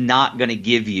just not going to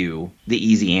give you the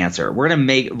easy answer. We're going to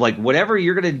make like whatever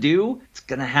you're going to do, it's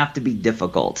going to have to be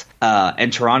difficult.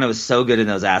 And Toronto is so good in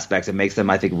those aspects. It makes them,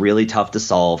 I think, really tough to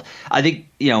solve. I think,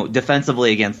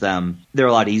 defensively against them, they're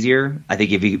a lot easier. I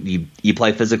think if you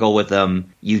play physical with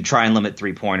them, you try and limit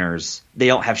 3-pointers. They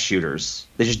don't have shooters.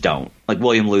 They just don't. Like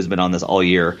William Lou's been on this all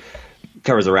year.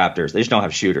 Covers the Raptors. They just don't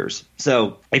have shooters.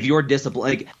 So if you're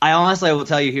disciplined, like I will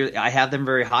tell you here, I have them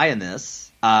very high in this.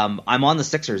 I'm on the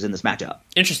Sixers in this matchup.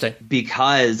 Interesting.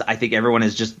 Because I think everyone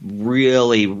is just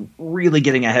really, really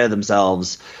getting ahead of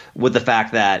themselves with the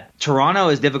fact that Toronto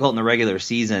is difficult in the regular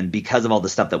season because of all the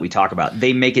stuff that we talk about.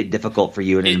 They make it difficult for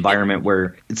you in an environment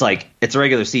where it's like it's a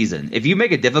regular season. If you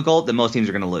make it difficult, then most teams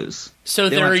are going to lose. So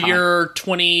they're your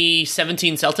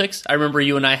 2017 Celtics? I remember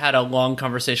you and I had a long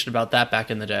conversation about that back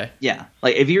in the day. Yeah.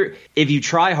 Like if you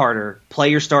try harder, play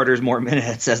your starters more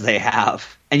minutes as they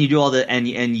have, and you do all and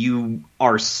you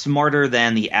are smarter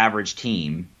than the average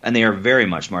team, and they are very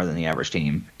much smarter than the average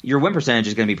team, your win percentage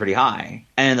is going to be pretty high.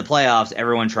 And in the playoffs,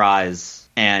 everyone tries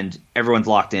and everyone's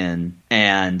locked in,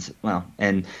 and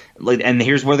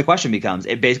here's where the question becomes.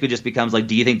 It basically just becomes like,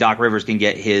 do you think Doc Rivers can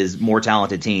get his more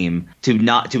talented team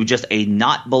to just a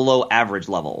not below average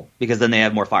level, because then they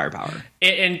have more firepower?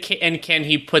 And can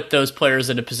he put those players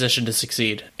in a position to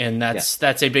succeed? And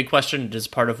that's a big question. It is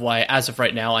part of why, as of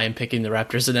right now, I am picking the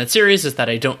Raptors in that series, is that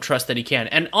I don't trust that he can.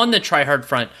 And on the try-hard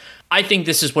front, I think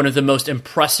this is one of the most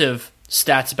impressive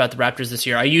stats about the Raptors this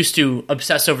year. I used to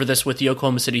obsess over this with the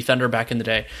Oklahoma City Thunder back in the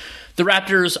day. The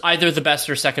Raptors, either the best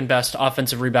or second best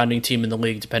offensive rebounding team in the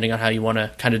league, depending on how you want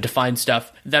to kind of define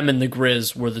stuff. Them and the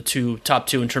Grizz were the top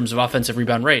two in terms of offensive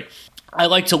rebound rate. I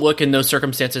like to look in those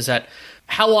circumstances at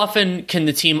how often can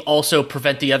the team also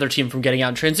prevent the other team from getting out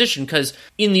in transition? Because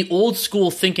in the old school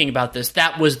thinking about this,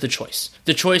 that was the choice.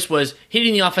 The choice was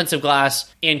hitting the offensive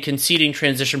glass and conceding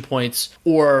transition points,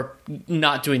 or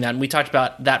not doing that. And we talked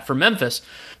about that for Memphis.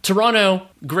 Toronto,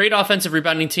 great offensive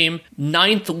rebounding team,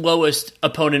 9th lowest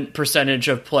opponent percentage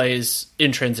of plays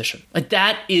in transition. Like,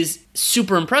 that is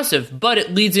super impressive, but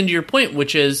it leads into your point,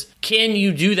 which is, can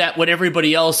you do that when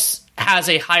everybody else has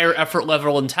a higher effort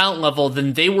level and talent level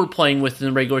than they were playing with in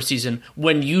the regular season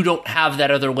when you don't have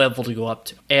that other level to go up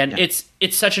to. And it's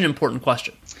such an important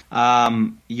question.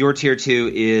 Your tier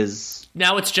 2 is...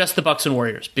 Now it's just the Bucks and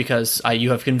Warriors, because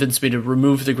you have convinced me to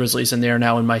remove the Grizzlies, and they are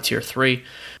now in my tier 3.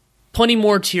 Plenty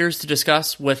more tiers to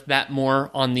discuss with Matt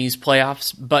Moore on these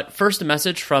playoffs, but first a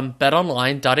message from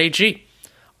betonline.ag.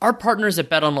 Our partners at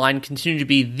BetOnline continue to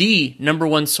be the number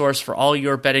one source for all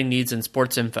your betting needs and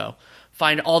sports info.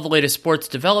 Find all the latest sports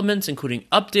developments, including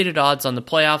updated odds on the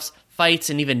playoffs, fights,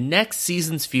 and even next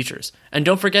season's futures. And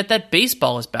don't forget that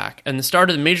baseball is back, and the start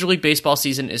of the Major League Baseball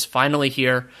season is finally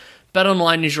here.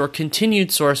 BetOnline is your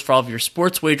continued source for all of your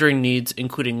sports wagering needs,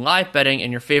 including live betting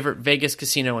and your favorite Vegas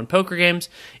casino and poker games.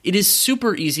 It is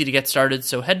super easy to get started,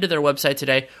 so head to their website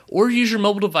today or use your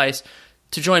mobile device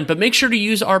to join, but make sure to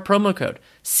use our promo code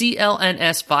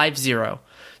CLNS50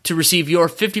 to receive your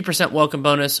 50% welcome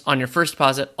bonus on your first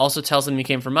deposit. Also tells them you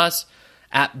came from us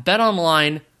at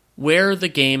BetOnline, where the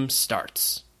game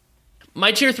starts.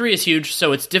 My tier 3 is huge,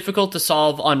 so it's difficult to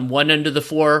solve on one end of the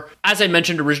floor. As I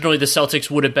mentioned originally, the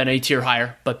Celtics would have been a tier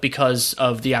higher, but because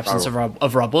of the absence of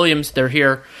Rob Williams, they're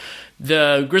here.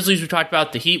 The Grizzlies we've talked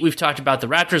about, the Heat we've talked about, the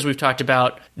Raptors we've talked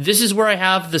about. This is where I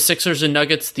have the Sixers and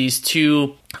Nuggets, these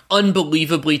two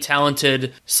unbelievably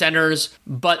talented centers,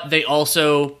 but they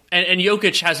also... And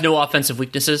Jokic has no offensive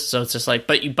weaknesses, so it's just like...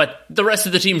 But the rest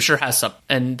of the team sure has some,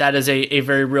 and that is a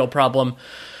very real problem.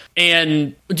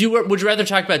 And would you rather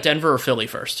talk about Denver or Philly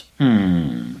first?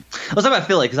 Let's talk about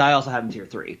Philly, because I also have them tier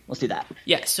 3. Let's do that.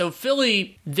 Yeah, so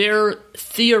Philly, their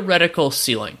theoretical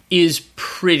ceiling is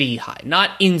pretty high.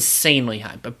 Not insanely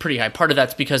high, but pretty high. Part of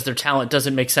that's because their talent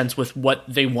doesn't make sense with what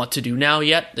they want to do now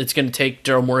yet. It's going to take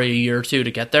Daryl Morey a year or two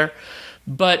to get there.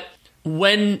 But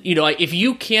when, if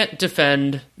you can't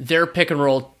defend their pick and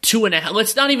roll 2.5,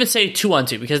 let's not even say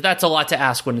 2-on-2, because that's a lot to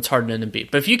ask when it's Harden and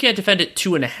Embiid. But if you can't defend it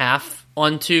 2.5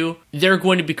 on 2, they're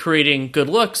going to be creating good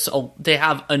looks. They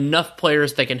have enough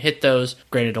players that can hit those.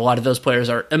 Granted, a lot of those players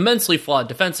are immensely flawed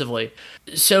defensively.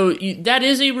 So that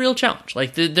is a real challenge.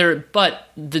 But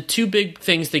the two big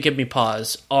things that give me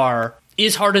pause are,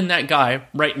 is Harden that guy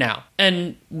right now?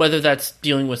 And whether that's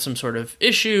dealing with some sort of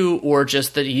issue or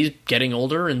just that he's getting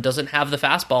older and doesn't have the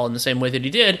fastball in the same way that he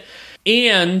did.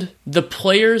 And the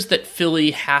players that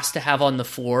Philly has to have on the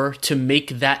floor to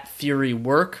make that theory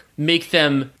work, make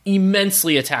them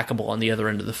immensely attackable on the other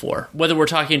end of the floor, whether we're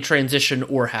talking transition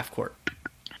or half court.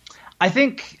 I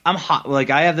think I'm hot.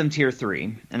 I have them tier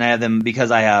 3, and I have them because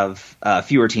I have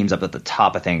fewer teams up at the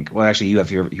top, I think. Well, actually, you have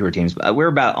fewer teams. But we're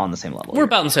about on the same level. We're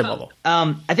about on the same level.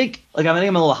 I think I'm a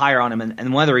little higher on him,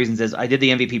 and one of the reasons is I did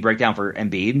the MVP breakdown for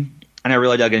Embiid, and I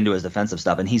really dug into his defensive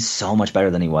stuff, and he's so much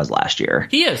better than he was last year.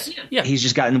 He is. Yeah. He's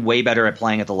just gotten way better at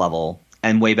playing at the level.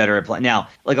 And way better at playing. Now,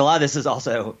 a lot of this is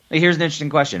also... Here's an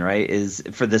interesting question, right? Is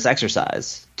for this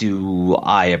exercise, do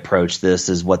I approach this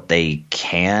as what they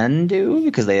can do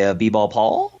because they have B-Ball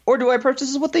Paul? Or do I approach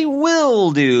this as what they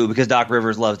will do because Doc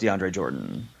Rivers loves DeAndre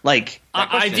Jordan?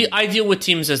 I deal with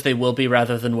teams as they will be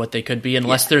rather than what they could be,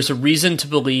 unless there's a reason to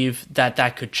believe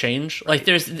that could change.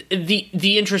 There's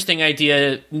the interesting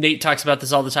idea, Nate talks about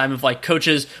this all the time, of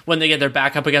coaches, when they get their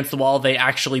back up against the wall, they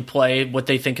actually play what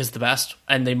they think is the best,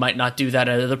 and they might not do that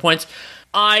at other points.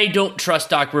 I don't trust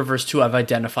Doc Rivers to have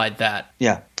identified that.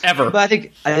 Yeah. Ever. But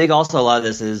I think also a lot of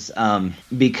this is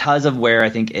because of where I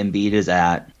think Embiid is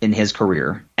at in his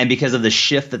career, and because of the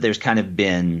shift that there's kind of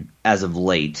been as of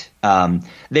late.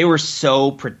 They were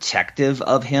so protective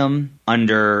of him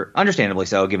understandably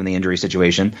so, given the injury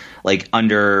situation,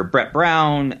 under Brett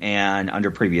Brown and under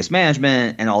previous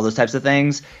management and all those types of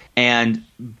things. And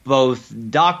both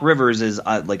Doc Rivers is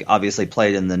obviously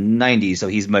played in the 90s, so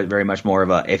he's very much more of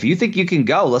a, if you think you can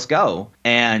go, let's go.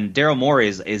 And Daryl Morey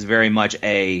is very much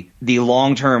the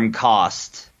long-term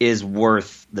cost is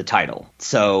worth the title.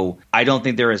 So I don't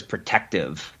think they're as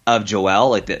protective of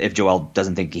Joel. If Joel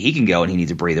doesn't think he can go and he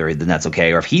needs a breather, then that's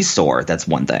okay. Or if he's sore, that's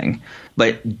one thing.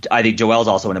 But I think Joel's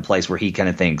also in a place where he kind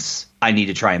of thinks, I need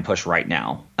to try and push right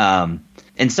now.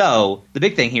 And so the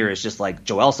big thing here is just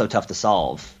Joel's so tough to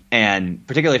solve. And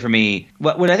particularly for me,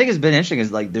 what I think has been interesting is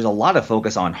there's a lot of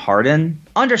focus on Harden,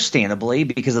 understandably,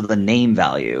 because of the name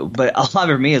value. But a lot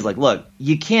for me is look,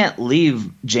 you can't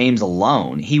leave James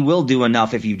alone. He will do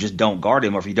enough if you just don't guard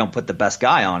him or if you don't put the best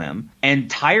guy on him. And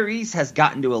Tyrese has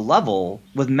gotten to a level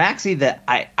with Maxey that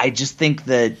I just think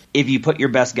that if you put your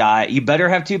best guy, you better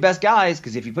have two best guys,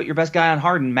 because if you put your best guy on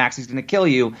Harden, Maxey's going to kill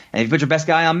you. And if you put your best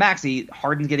guy on Maxey,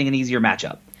 Harden's getting an easier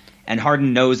matchup. and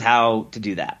Harden knows how to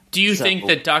do that. Do you think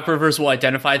that Doc Rivers will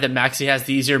identify that Maxey has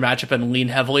the easier matchup and lean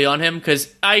heavily on him?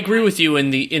 Because I agree with you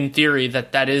in theory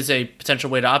that is a potential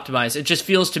way to optimize. It just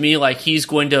feels to me like he's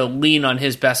going to lean on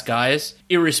his best guys,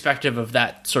 irrespective of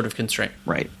that sort of constraint.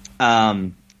 Right.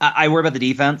 I worry about the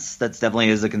defense. That's definitely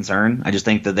is a concern. I just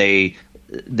think that they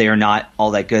are not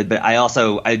all that good. But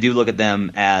I do look at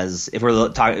them as, if we're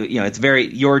talking, it's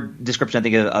your description, I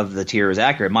think, of the tier is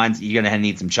accurate. Mine's, you're going to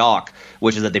need some chalk,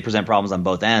 which is that they present problems on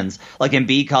both ends. Like,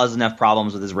 Embiid caused enough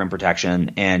problems with his rim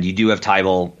protection, and you do have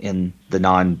Tybal in the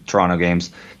non-Toronto games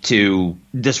to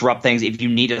disrupt things. If you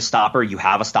need a stopper, you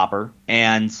have a stopper.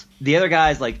 And the other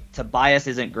guys, like Tobias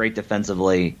isn't great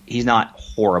defensively. He's not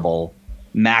horrible.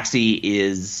 Maxey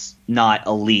is not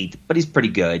elite, but he's pretty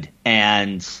good.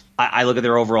 And I look at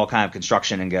their overall kind of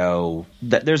construction and go,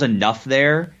 that there's enough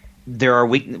there. There are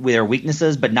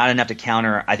weaknesses, but not enough to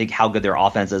counter, I think, how good their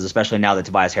offense is, especially now that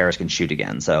Tobias Harris can shoot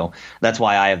again. So that's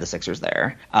why I have the Sixers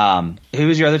there.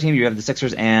 Who's your other team? You have the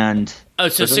Sixers and...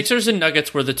 So Sixers and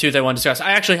Nuggets were the two they want to discuss.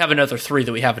 I actually have another three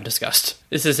that we haven't discussed.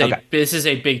 This is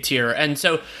a big tier. And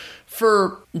so...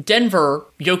 For Denver,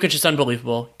 Jokic is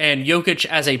unbelievable, and Jokic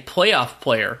as a playoff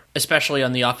player, especially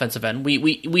on the offensive end,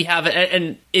 we have,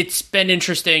 and it's been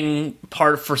interesting.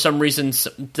 For some reasons,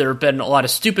 there have been a lot of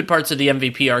stupid parts of the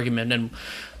MVP argument, and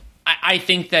I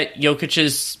think that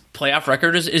Jokic's playoff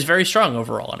record is very strong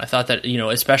overall, and I thought that,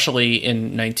 especially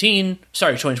in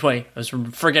 2020, I was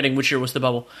forgetting which year was the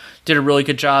bubble, did a really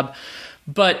good job.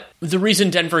 But the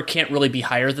reason Denver can't really be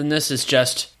higher than this is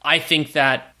just, I think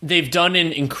that they've done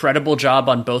an incredible job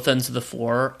on both ends of the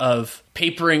floor of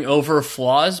papering over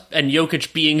flaws, and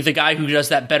Jokic being the guy who does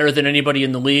that better than anybody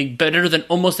in the league, better than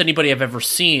almost anybody I've ever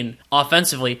seen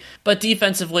offensively. But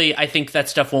defensively, I think that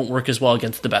stuff won't work as well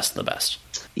against the best of the best.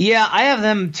 Yeah, I have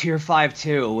them tier 5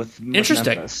 too. With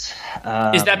interesting. Memphis.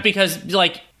 Is that because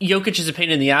Jokic is a pain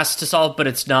in the ass to solve, but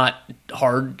it's not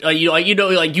hard? You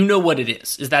know what it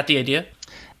is. Is that the idea?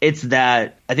 It's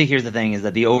that, I think here's the thing, is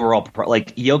that the overall,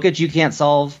 Jokic you can't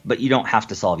solve, but you don't have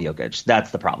to solve Jokic.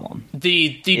 That's the problem.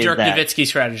 The Dirk Nowitzki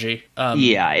strategy.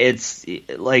 It's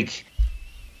like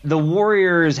the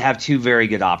Warriors have two very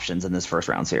good options in this first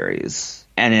round series.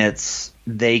 And it's,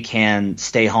 they can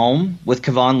stay home with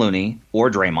Kevon Looney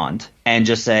or Draymond and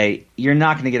just say, you're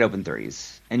not going to get open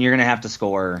threes. And you're going to have to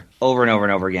score over and over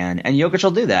and over again. And Jokic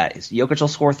will do that. Jokic will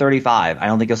score 35. I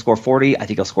don't think he'll score 40. I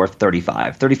think he'll score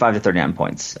 35 to 39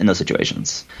 points in those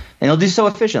situations. And he'll do so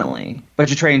efficiently. But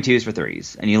you're trading twos for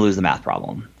threes, and you lose the math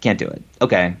problem. Can't do it.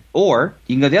 Okay. Or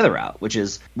you can go the other route, which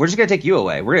is, we're just going to take you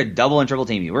away. We're going to double and triple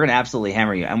team you. We're going to absolutely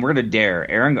hammer you. And we're going to dare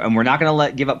Aaron. And we're not going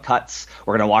to give up cuts.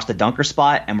 We're going to watch the dunker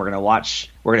spot, and we're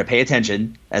going to pay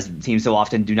attention, as teams so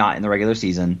often do not in the regular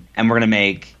season. And we're going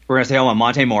to stay home on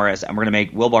Monte Morris, and we're going to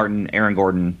make Will Barton, Aaron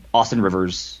Gordon, Austin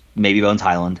Rivers, maybe Bones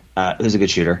Highland, who's a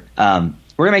good shooter.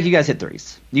 We're going to make you guys hit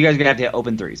threes. You guys are going to have to hit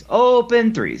open threes.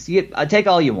 Open threes. Take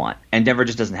all you want. And Denver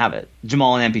just doesn't have it.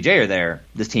 Jamal and MPJ are there.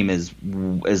 This team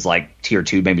is like tier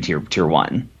 2, maybe tier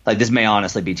 1. Like, this may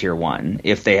honestly be tier 1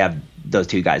 if they have those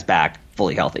two guys back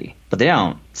fully healthy. But they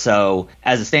don't. So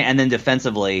and then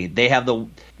defensively, they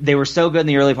were so good in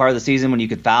the early part of the season when you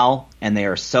could foul, and they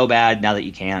are so bad now that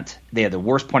you can't. They have the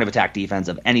worst point of attack defense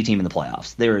of any team in the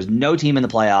playoffs. There is no team in the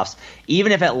playoffs,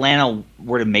 even if Atlanta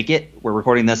were to make it. We're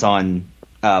recording this on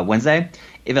Wednesday.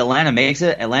 If Atlanta makes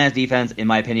it, Atlanta's defense, in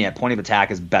my opinion, at point of attack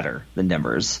is better than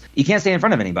Denver's. You can't stay in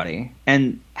front of anybody.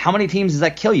 And how many teams does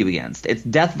that kill you against? It's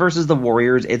death versus the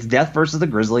Warriors. It's death versus the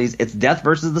Grizzlies. It's death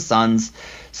versus the Suns.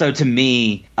 So to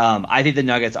me, I think the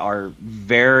Nuggets are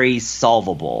very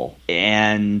solvable,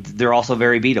 and they're also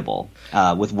very beatable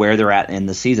with where they're at in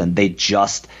the season. They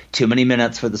just too many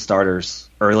minutes for the starters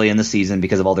early in the season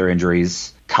because of all their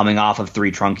injuries, coming off of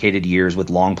 3 truncated years with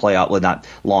long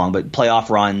playoff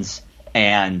runs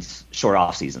and short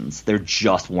off seasons. They're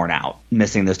just worn out,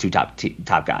 missing those two top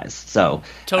guys. So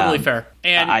totally fair.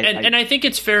 And I think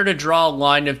it's fair to draw a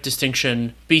line of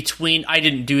distinction between, I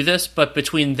didn't do this, but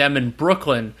between them and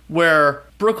Brooklyn, where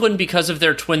Brooklyn, because of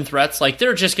their twin threats, like, there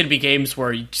are just going to be games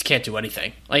where you just can't do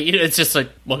anything. Like, it's just like,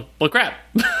 well crap.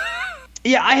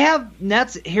 Yeah, I have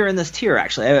Nets here in this tier,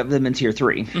 actually. I have them in tier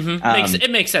 3. Mm-hmm. It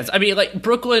makes sense. I mean, like,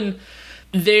 Brooklyn,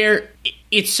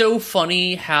 it's so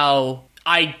funny how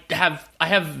I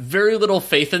have very little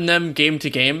faith in them game to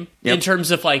game in terms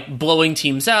of, like, blowing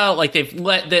teams out. Like,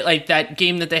 like that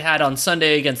game that they had on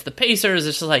Sunday against the Pacers.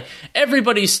 It's just like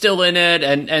everybody's still in it,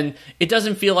 and it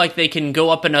doesn't feel like they can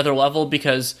go up another level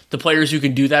because the players who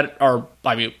can do that are,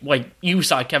 I mean, like, you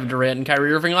saw Kevin Durant and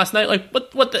Kyrie Irving last night. Like,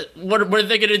 what are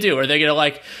they going to do? Are they going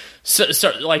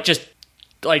to just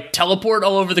teleport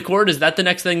all over the court? Is that the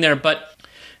next thing there? But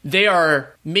they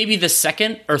are maybe the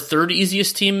second or third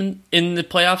easiest team in the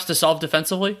playoffs to solve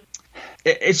defensively?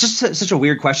 It's just such a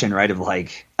weird question, right? Of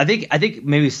like, I think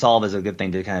maybe solve is a good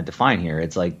thing to kind of define here.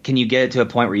 It's like, can you get it to a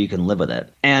point where you can live with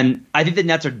it? And I think the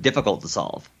Nets are difficult to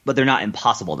solve, but they're not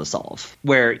impossible to solve.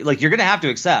 Where like you're going to have to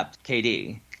accept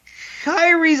KD.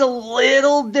 Kyrie's a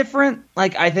little different.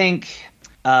 Like I think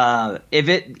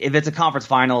if it's a conference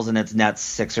finals and it's Nets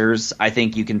Sixers, I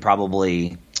think you can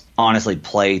probably honestly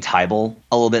play Tybal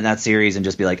a little bit in that series and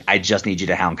just be like, I just need you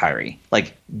to hound Kyrie.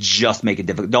 Like, just make it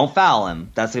difficult. Don't foul him.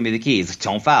 That's going to be the key. Is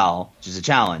don't foul. Just a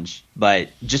challenge. But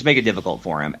just make it difficult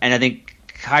for him. And I think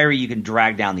Kyrie, you can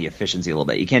drag down the efficiency a little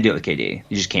bit. You can't do it with KD.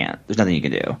 You just can't. There's nothing you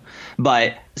can do.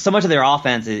 But so much of their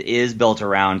offense is built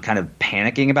around kind of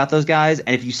panicking about those guys.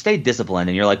 And if you stay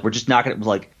disciplined and you're like, we're not going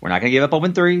to give up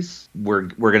open threes. We're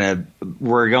going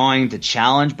to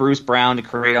challenge Bruce Brown to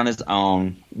create on his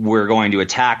own. We're going to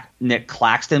attack Nick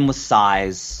Claxton with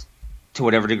size to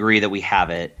whatever degree that we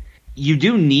have it. You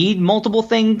do need multiple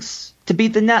things to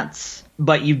beat the Nets.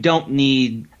 But you don't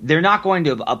need – they're not going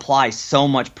to apply so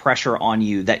much pressure on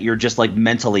you that you're just like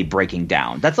mentally breaking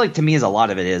down. That's like to me is a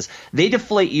lot of it is they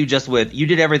deflate you just with you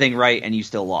did everything right and you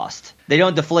still lost. They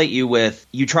don't deflate you with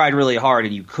you tried really hard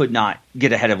and you could not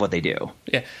get ahead of what they do.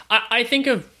 Yeah, I think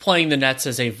of playing the Nets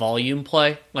as a volume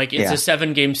play. Like it's a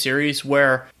 7-game series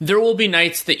where there will be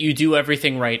nights that you do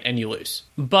everything right and you lose.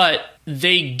 But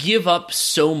they give up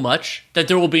so much that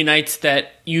there will be nights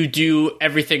that you do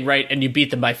everything right and you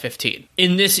beat them by 15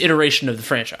 in this iteration of the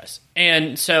franchise.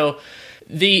 And so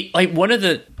one of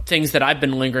the things that I've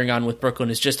been lingering on with Brooklyn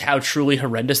is just how truly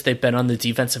horrendous they've been on the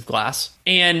defensive glass.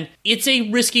 And it's a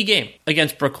risky game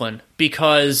against Brooklyn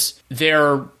because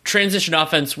their transition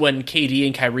offense when KD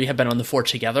and Kyrie have been on the floor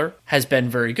together has been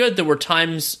very good. There were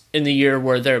times in the year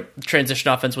where their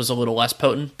transition offense was a little less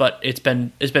potent, but it's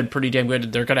been pretty damn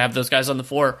good. They're going to have those guys on the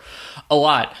floor a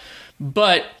lot.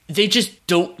 But they just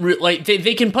don't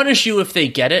they can punish you if they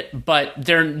get it, but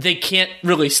they can't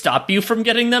really stop you from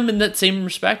getting them in that same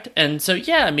respect. And so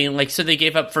so they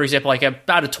gave up, for example, like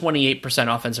about a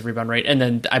 28% offensive rebound rate, and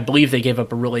then I believe they gave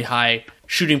up a really high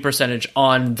shooting percentage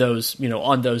on those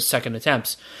second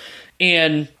attempts.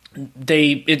 And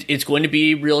it's going to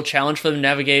be a real challenge for them to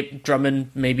navigate.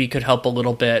 Drummond maybe could help a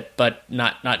little bit, but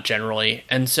not generally.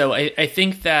 And so I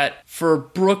think that for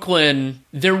Brooklyn,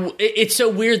 it's so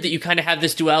weird that you kind of have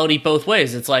this duality both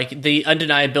ways. It's like the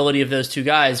undeniability of those two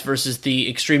guys versus the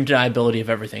extreme deniability of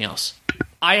everything else.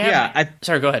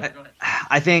 Sorry, go ahead.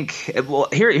 I think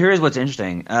here is what's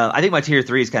interesting. I think my tier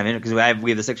 3 is kind of interesting because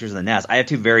we have the Sixers and the Nets. I have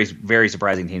two very, very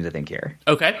surprising teams, I think, here.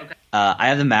 Okay. I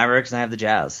have the Mavericks and I have the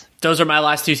Jazz. Those are my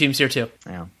last two teams here too.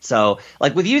 Yeah. So,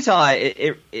 like with Utah,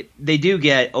 they do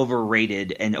get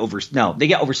overrated and they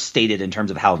get overstated in terms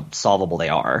of how solvable they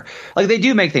are. Like they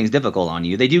do make things difficult on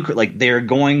you. They do they're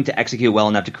going to execute well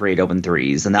enough to create open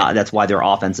threes, and that's why their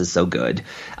offense is so good.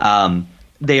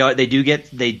 They do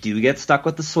get stuck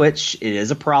with the switch. It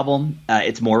is a problem.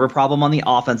 It's more of a problem on the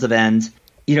offensive end.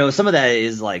 Some of that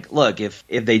is like, look, if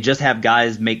they just have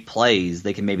guys make plays,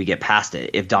 they can maybe get past it.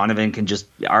 If Donovan can just,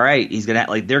 all right, he's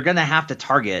gonna they're gonna have to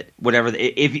target whatever.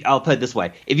 If I'll put it this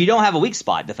way, if you don't have a weak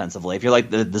spot defensively, if you're like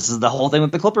this is the whole thing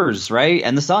with the Clippers, right,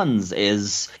 and the Suns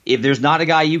is if there's not a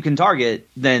guy you can target,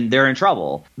 then they're in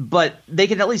trouble. But they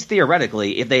can at least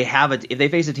theoretically, if they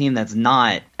face a team that's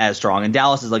not as strong, and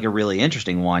Dallas is like a really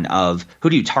interesting one of who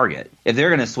do you target if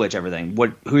they're gonna switch everything?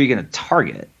 Who are you gonna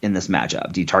target in this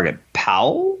matchup? Do you target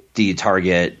Powell? Do you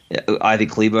target I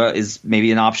think Kleba is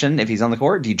maybe an option if he's on the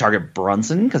court. Do you target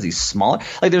Brunson because he's smaller?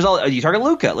 Do you target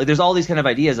Luka? Like there's all these kind of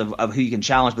ideas of who you can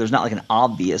challenge, but there's not like an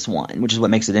obvious one, which is what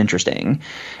makes it interesting.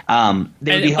 But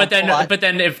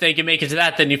then if they can make it to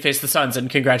that, then you face the Suns, and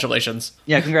congratulations.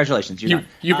 Yeah, congratulations. You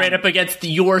ran up against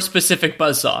your specific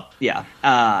buzzsaw. Yeah.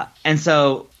 And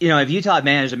so, if Utah had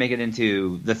managed to make it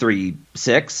into the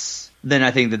 3-6, then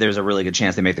I think that there's a really good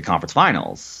chance they make the conference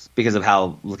finals. Because of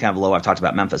how kind of low I've talked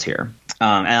about Memphis here.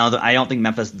 And I don't think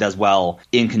Memphis does well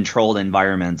in controlled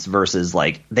environments versus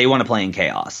they want to play in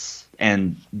chaos.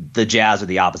 And the Jazz are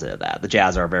the opposite of that. The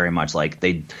Jazz are very much like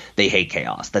they hate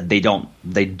chaos. That they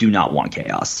do not want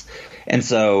chaos. And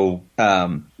so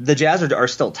the Jazz are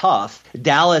still tough.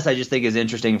 Dallas I just think is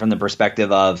interesting from the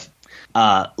perspective of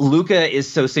Luka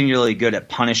is so singularly good at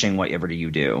punishing whatever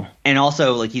you do. And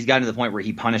also, he's gotten to the point where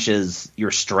he punishes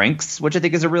your strengths, which I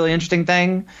think is a really interesting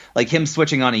thing. Like him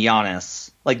switching on a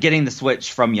Giannis, getting the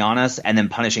switch from Giannis and then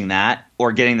punishing that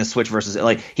or getting the switch versus,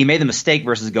 like, he made the mistake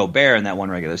versus Gobert in that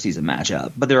one regular season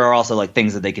matchup. But there are also like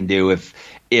things that they can do if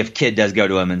Kidd does go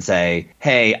to him and say,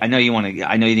 hey, I know you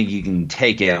think you can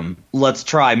take him. Let's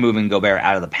try moving Gobert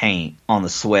out of the paint on the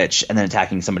switch and then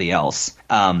attacking somebody else.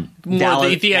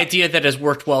 The idea that has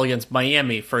worked well against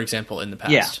Miami, for example, in the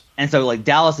past. Yeah. And so like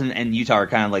Dallas and Utah are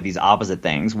kind of like these opposite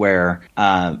things where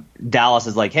Dallas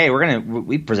is like, hey,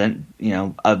 we present,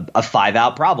 a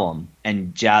 5-out problem.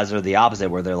 And Jazz are the opposite,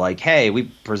 where they're like, hey, we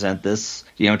present this,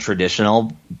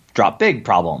 traditional drop big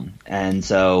problem. And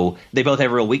so they both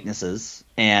have real weaknesses.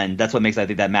 And that's what makes, I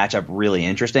think, that matchup really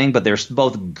interesting. But they're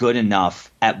both good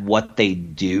enough at what they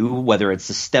do, whether it's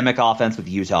systemic offense with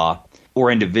Utah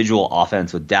or individual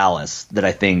offense with Dallas, that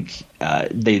I think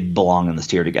they belong in this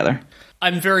tier together.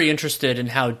 I'm very interested in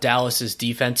how Dallas's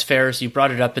defense fares. You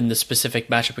brought it up in the specific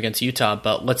matchup against Utah,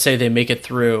 but let's say they make it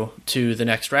through to the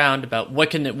next round. About what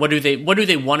do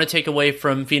they want to take away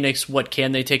from Phoenix? What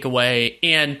can they take away?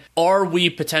 And are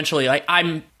we potentially?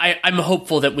 I'm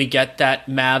hopeful that we get that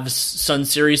Mavs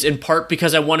Suns series, in part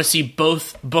because I want to see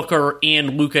both Booker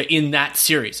and Luka in that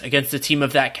series against a team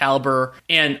of that caliber.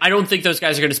 And I don't think those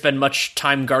guys are going to spend much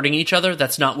time guarding each other.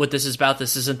 That's not what this is about.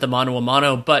 This isn't the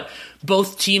mano-a-mano, but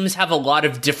both teams have a lot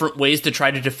of different ways to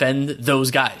try to defend those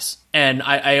guys. And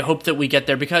I hope that we get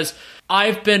there, because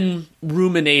I've been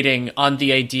ruminating on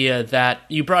the idea that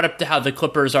you brought up to how the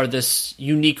Clippers are this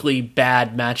uniquely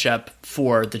bad matchup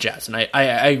for the Jazz. And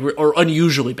I or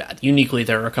unusually bad. Uniquely,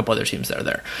 there are a couple other teams that are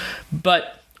there.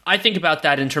 But I think about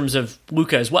that in terms of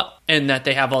Luka as well, and that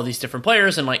they have all these different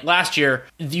players. And like last year,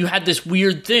 you had this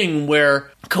weird thing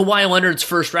where Kawhi Leonard's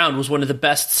first round was one of the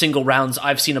best single rounds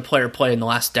I've seen a player play in the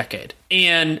last decade,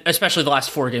 and especially the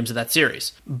last 4 games of that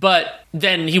series. But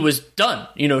then he was done,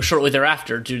 shortly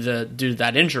thereafter due to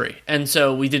that injury. And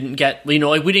so we didn't get, we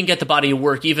didn't get the body of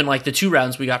work, even like the 2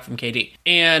 rounds we got from KD.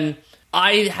 And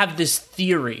I have this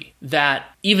theory that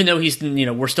even though he's,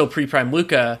 we're still pre-prime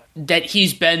Luka, that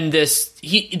he's been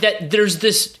that there's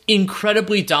this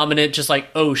incredibly dominant, just like,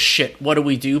 oh shit, what do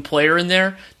we do player in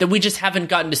there that we just haven't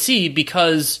gotten to see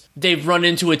because they've run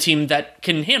into a team that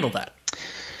can handle that.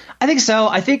 I think so.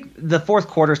 I think the fourth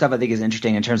quarter stuff, I think, is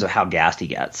interesting in terms of how gassed he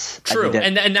gets. True,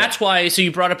 and that's why. So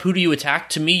you brought up, who do you attack?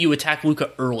 To me, you attack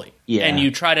Luka early, and you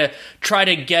try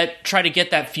to get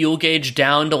that fuel gauge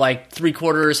down to like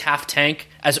 3/4, half tank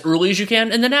as early as you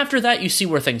can, and then after that, you see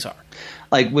where things are.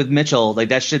 Like with Mitchell, like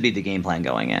that should be the game plan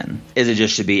going in. Is it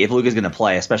just should be if Luka's going to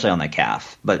play, especially on that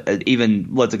calf. But even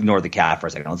let's ignore the calf for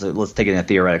a second. Let's take it in a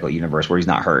theoretical universe where he's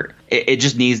not hurt. It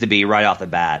just needs to be right off the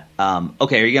bat.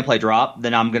 Okay, are you going to play drop?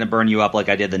 Then I'm going to burn you up like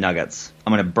I did the Nuggets.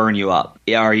 I'm going to burn you up.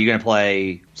 Yeah, are you going to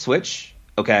play switch?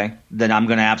 Okay, then I'm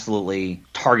going to absolutely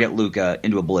target Luka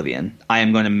into oblivion. I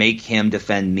am going to make him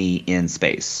defend me in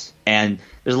space. And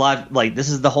there's a lot of, like, this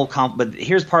is the whole but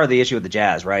here's part of the issue with the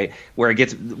Jazz, right? Where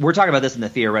we're talking about this in the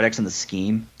theoretics and the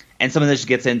scheme. And some of this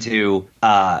gets into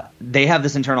they have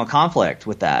this internal conflict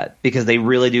with that because they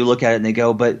really do look at it and they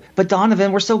go, but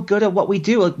Donovan, we're so good at what we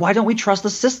do. Like, why don't we trust the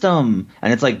system?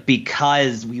 And it's like,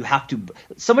 because you have to.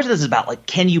 So much of this is about, like,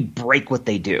 can you break what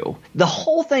they do? The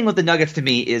whole thing with the Nuggets to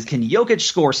me is, can Jokic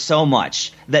score so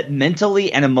much that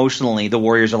mentally and emotionally the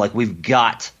Warriors are like, we've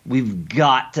got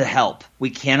to help. We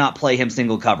cannot play him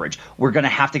single coverage. We're going to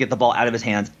have to get the ball out of his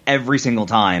hands every single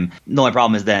time. The only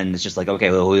problem is then it's just like, okay,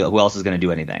 well, who else is going to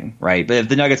do anything, right? But if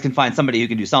the Nuggets can find somebody who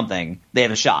can do something, they have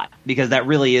a shot, because that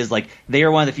really is like, they are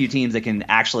one of the few teams that can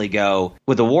actually go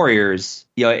with the Warriors.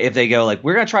 If they go like,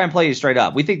 we're going to try and play you straight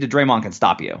up, we think that Draymond can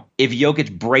stop you. If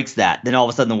Jokic breaks that, then all of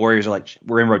a sudden the Warriors are like,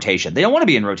 we're in rotation. They don't want to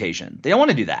be in rotation. They don't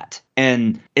want to do that.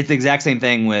 And it's the exact same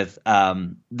thing with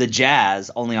the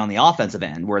Jazz, only on the offensive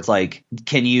end, where it's like,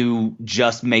 can you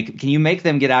make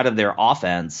them get out of their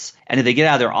offense? And if they get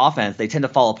out of their offense, they tend to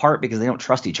fall apart because they don't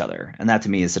trust each other. And that to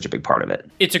me is such a big part of it.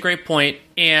 It's a great point.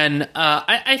 And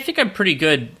I think I'm pretty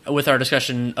good with our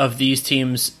discussion of these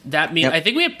teams. That means, yep. I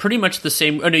think we have pretty much the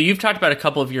same. Oh, no, you've talked about a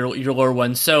couple of your lower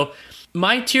ones. So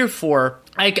my tier 4,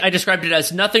 I described it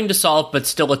as nothing to solve, but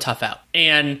still a tough out.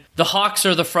 And the Hawks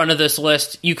are the front of this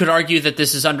list. You could argue that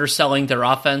this is underselling their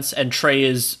offense, and Trae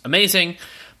is amazing,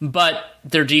 but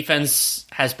their defense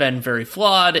has been very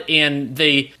flawed. And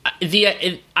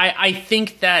I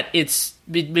think that it's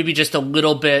maybe just a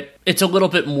little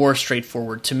bit more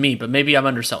straightforward to me, but maybe I'm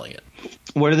underselling it.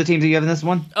 What are the teams that you have in this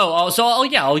one?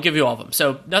 I'll give you all of them.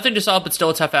 So nothing to solve, but still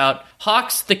a tough out.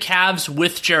 Hawks, the Cavs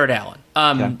with Jared Allen,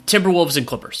 okay. Timberwolves and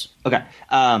Clippers. Okay.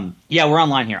 We're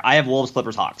online here. I have Wolves,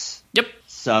 Clippers, Hawks. Yep.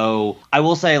 So I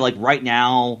will say, like, right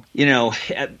now, I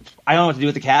don't know what to do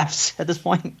with the Cavs at this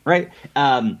point, right?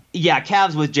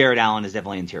 Cavs with Jared Allen is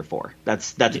definitely in tier 4.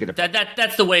 That's a good approach.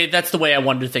 That's the way I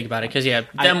wanted to think about it, because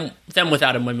them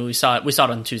without him, when we saw it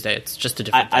on Tuesday. It's just a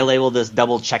different. I labeled this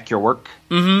double check your work.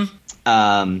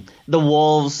 Mm-hmm. The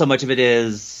Wolves, so much of it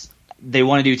is they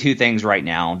want to do two things right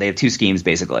now. They have two schemes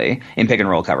basically in pick and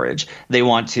roll coverage. They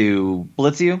want to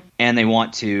blitz you, and they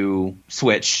want to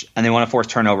switch, and they want to force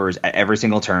turnovers at every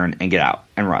single turn and get out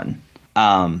and run.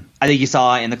 I think you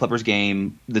saw in the Clippers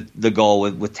game the goal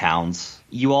with Towns.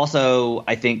 You also,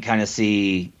 I think, kind of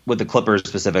see with the Clippers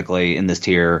specifically in this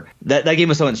tier, that game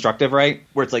was so instructive, right?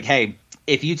 Where it's like, hey,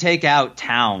 if you take out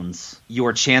Towns,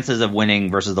 your chances of winning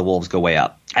versus the Wolves go way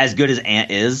up. As good as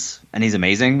Ant is, and he's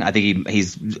amazing, I think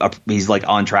he's like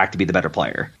on track to be the better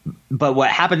player. But what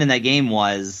happened in that game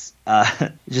was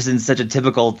just in such a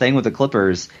typical thing with the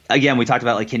Clippers. Again, we talked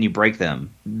about, like, can you break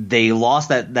them? They lost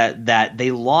that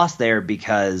they lost there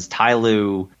because Ty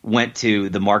Lue went to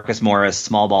the Marcus Morris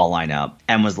small ball lineup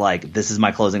and was like, this is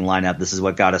my closing lineup. This is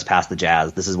what got us past the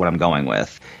Jazz. This is what I'm going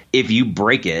with. If you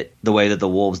break it the way that the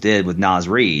Wolves did with Naz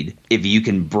Reid, if you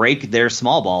can break their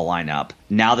small ball lineup,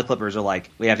 now the Clippers are like,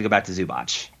 we have to go back to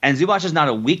Zubac. And Zubac is not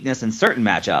a weakness in certain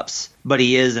matchups, but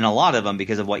he is in a lot of them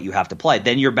because of what you have to play.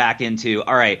 Then you're back into,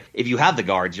 all right, if you have the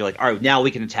guards, you're like, all right, now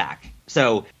we can attack.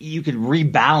 So you can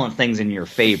rebalance things in your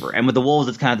favor. And with the Wolves,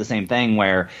 it's kind of the same thing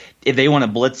where if they want to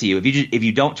blitz you, if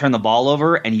you don't turn the ball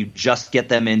over and you just get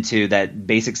them into that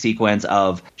basic sequence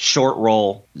of short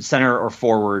roll, center or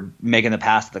forward, making the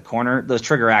pass to the corner, those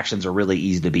trigger actions are really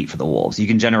easy to beat for the Wolves. You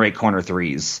can generate corner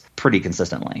threes pretty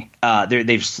consistently.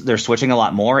 They're switching a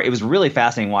lot more. It was really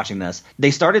fascinating watching this.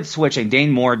 They started switching.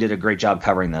 Dane Moore did a great job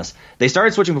covering this. They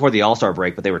started switching before the All-Star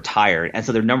break, but they were tired, and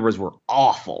so their numbers were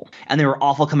awful. And they were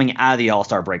awful coming out of the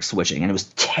All-Star break switching, and it was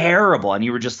terrible. And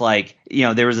you were just like,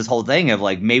 there was this whole thing of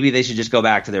like, maybe they should just go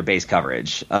back to their base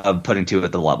coverage of putting two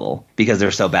at the level because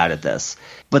they're so bad at this.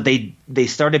 But they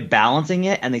started balancing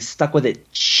it, and they stuck with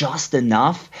it just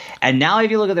enough. And now if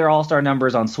you look at their All-Star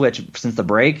numbers on Switch since the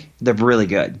break, they're really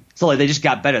good. So like they just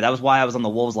got better. That was why I was on the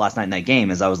Wolves last night in that game,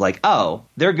 is I was like, oh,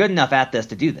 they're good enough at this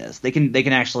to do this. They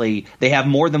can actually, they have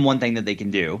more than one thing that they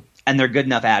can do, and they're good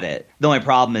enough at it. The only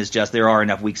problem is just there are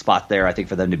enough weak spots there, I think,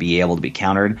 for them to be able to be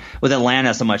countered. With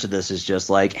Atlanta, so much of this is just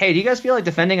like, hey, do you guys feel like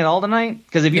defending at all tonight?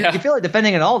 Because if you feel like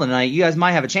defending at all tonight, you guys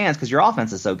might have a chance because your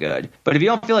offense is so good. But if you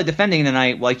don't feel like defending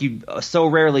tonight, like you so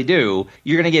rarely do,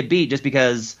 you're going to get beat just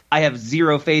because I have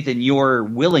zero faith in your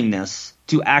willingness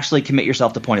to actually commit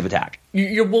yourself to point of attack.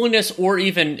 Your willingness, or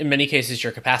even in many cases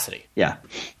your capacity. Yeah.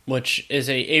 Which is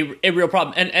a real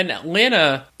problem. And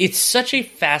Atlanta, it's such a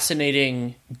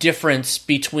fascinating difference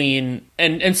between,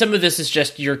 and some of this is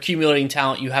just you're accumulating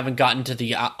talent, you haven't gotten to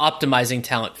the optimizing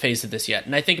talent phase of this yet.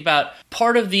 And I think about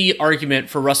part of the argument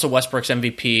for Russell Westbrook's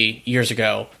MVP years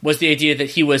ago was the idea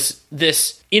that he was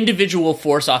this individual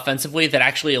force offensively that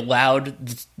actually allowed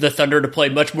the Thunder to play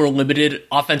much more limited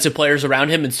offensive players around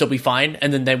him and still be fine.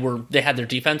 And then they had their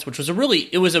defense, which was a really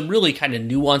kind of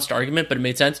nuanced argument, but it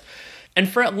made sense. And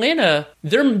for Atlanta,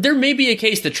 there may be a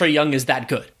case that Trae Young is that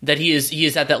good, that he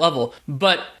is at that level.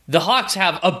 But the Hawks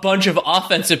have a bunch of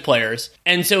offensive players,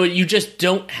 and so you just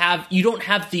don't have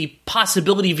the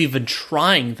possibility of even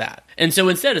trying that. And so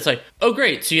instead, it's like, oh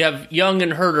great, so you have Young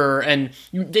and Herter, and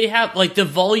they have like the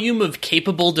volume of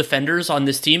capable defenders on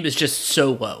this team is just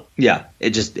so low. Yeah,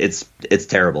 it's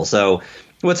terrible. So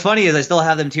what's funny is I still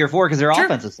have them tier 4 because their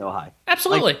offense is so high.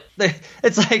 Absolutely.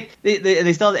 It's like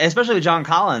they still, especially with John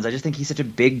Collins, I just think he's such a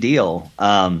big deal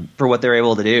for what they're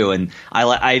able to do. And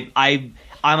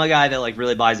I'm a guy that like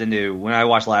really buys into, when I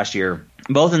watched last year,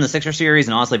 both in the Sixers series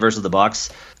and honestly versus the Bucks,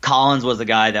 Collins was the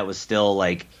guy that was still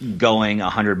like going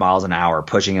 100 miles an hour,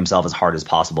 pushing himself as hard as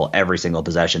possible every single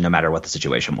possession, no matter what the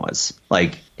situation was.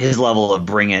 Like his level of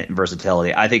bring it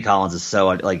versatility. I think Collins is so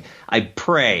like, I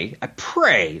pray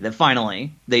that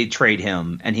finally they trade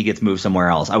him and he gets moved somewhere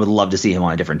else. I would love to see him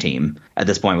on a different team at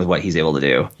this point with what he's able to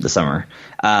do this summer.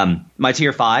 My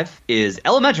tier 5 is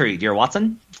elementary, dear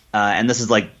Watson. And this is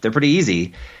like, they're pretty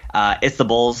easy. It's the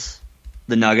Bulls,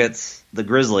 the Nuggets, the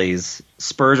Grizzlies,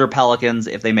 Spurs or Pelicans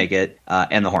if they make it,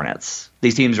 and the Hornets.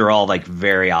 These teams are all like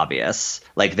very obvious.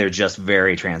 Like they're just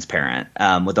very transparent.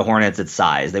 With the Hornets, it's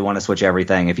size. They want to switch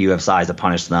everything. If you have size to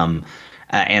punish them,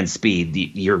 and speed,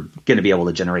 you're going to be able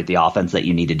to generate the offense that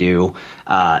you need to do.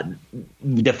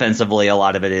 Defensively, a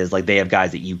lot of it is like they have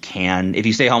guys that you can, if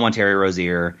you stay home on Terry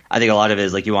Rozier, I think a lot of it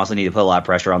is like you also need to put a lot of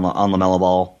pressure on LaMelo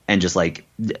Ball and just like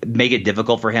make it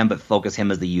difficult for him, but focus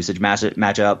him as the usage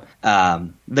matchup.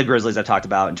 The Grizzlies I talked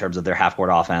about in terms of their half court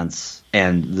offense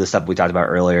and the stuff we talked about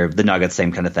earlier. The Nuggets,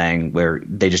 same kind of thing where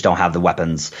they just don't have the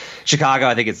weapons. Chicago,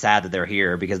 I think it's sad that they're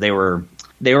here because they were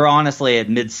honestly at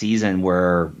mid-season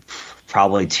were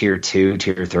probably tier 2,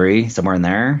 tier 3, somewhere in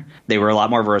there. They were a lot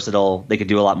more versatile. They could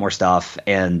do a lot more stuff.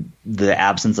 And the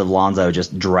absence of Lonzo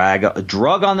just drug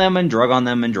on them.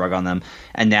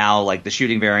 And now like the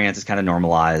shooting variance is kind of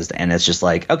normalized. And it's just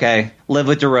like, okay, live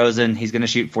with DeRozan. He's going to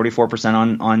shoot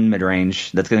 44% on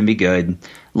mid-range. That's going to be good.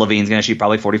 Levine's going to shoot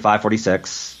probably 45,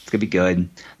 46. It's going to be good.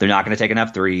 They're not going to take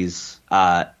enough threes.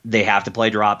 They have to play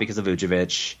drop because of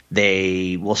Vucevic.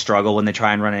 They will struggle when they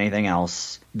try and run anything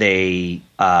else. They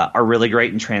are really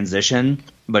great in transition,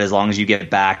 but as long as you get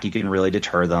back, you can really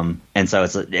deter them. And so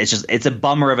it's a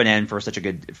bummer of an end for such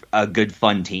a good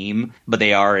fun team, but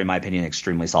they are, in my opinion,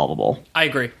 extremely solvable. I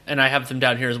agree, and I have them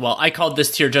down here as well. I called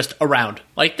this tier just around,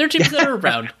 like they're teams that are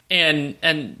around, and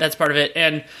that's part of it.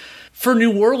 And for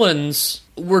New Orleans,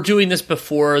 we're doing this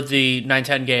before the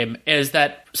 9-10 game, is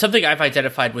that something I've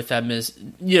identified with them is,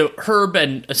 Herb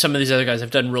and some of these other guys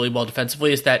have done really well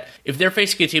defensively, is that if they're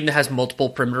facing a team that has multiple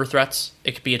perimeter threats,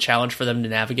 it could be a challenge for them to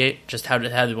navigate just how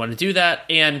they want to do that.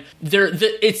 And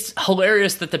it's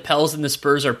hilarious that the Pels and the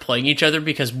Spurs are playing each other,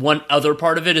 because one other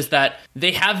part of it is that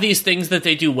they have these things that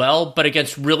they do well, but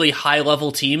against really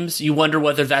high-level teams, you wonder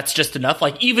whether that's just enough.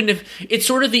 Like, even if it's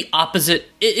sort of the opposite,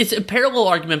 it's a parallel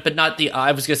argument, but not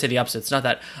I was going to say the opposite, it's not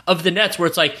that, of the Nets, where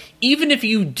it's like, even if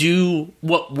you do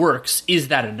what works, is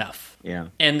that enough? Yeah.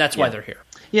 And that's why they're here.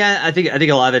 Yeah, I think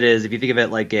a lot of it is, if you think of it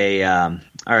like all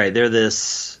right,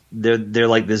 they're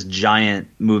like this giant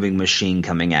moving machine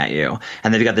coming at you,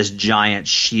 and they've got this giant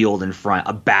shield in front,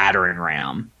 a battering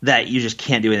ram that you just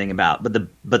can't do anything about.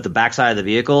 But the backside of the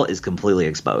vehicle is completely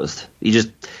exposed. You just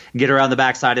get around the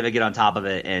backside of it, get on top of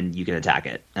it, and you can attack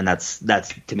it. And that's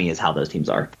to me is how those teams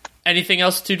are. Anything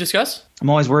else to discuss? I'm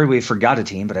always worried we forgot a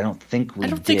team, but I don't think we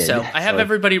did. I don't think so. I have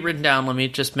everybody written down. Let me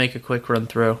just make a quick run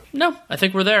through. No, I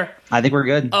think we're there. I think we're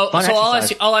good. Oh, so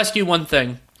I'll ask you one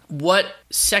thing. What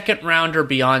second round or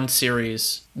beyond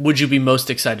series would you be most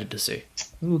excited to see?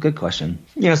 Ooh, good question.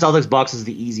 Celtics Bucks is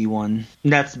the easy one.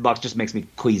 Nets Bucks just makes me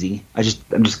queasy. I'm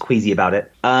just queasy about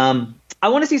it. I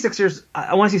want to see Sixers.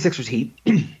 I want to see Sixers Heat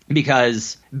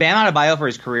because Bam Adebayo for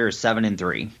his career is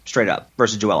 7-3 straight up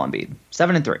versus Joel Embiid.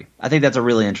 7-3. I think that's a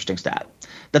really interesting stat.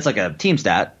 That's like a team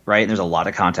stat, right? And there's a lot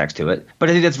of context to it, but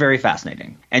I think that's very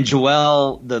fascinating. And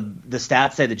Joel, the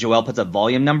stats say that Joel puts up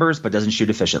volume numbers but doesn't shoot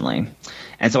efficiently.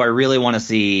 And so I really want to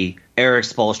see Eric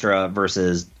Spoelstra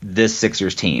versus this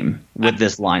Sixers team with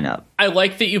this lineup. I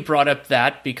like that you brought up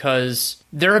that, because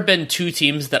there have been two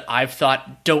teams that I've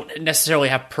thought don't necessarily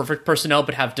have perfect personnel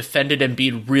but have defended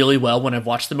Embiid really well when I've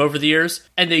watched them over the years,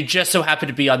 and they just so happen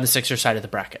to be on the Sixers side of the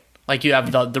bracket. Like you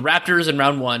have the Raptors in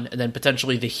round 1, and then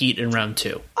potentially the Heat in round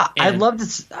 2. I'd love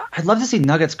to see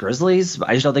Nuggets Grizzlies, but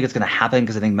I just don't think it's going to happen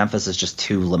because I think Memphis is just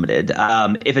too limited.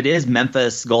 If it is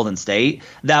Memphis Golden State,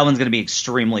 that one's going to be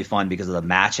extremely fun because of the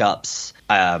matchups.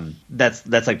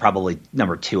 That's like probably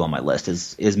number 2 on my list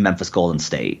is Memphis Golden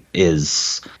State,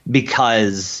 is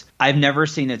because I've never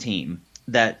seen a team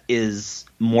that is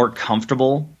more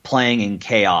comfortable playing in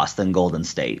chaos than Golden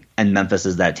State, and Memphis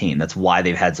is that team. That's why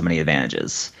they've had so many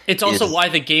advantages. It's also why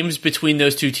the games between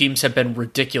those two teams have been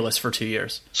ridiculous for 2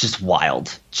 years. It's just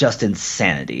wild, just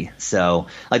insanity. So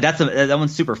like that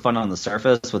one's super fun on the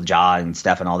surface with Ja and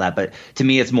Steph and all that, but to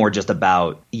me it's more just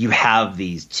about you have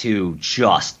these two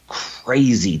just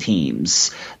crazy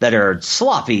teams that are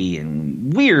sloppy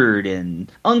and weird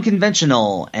and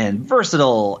unconventional and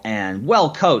versatile and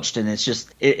well coached, and it's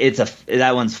just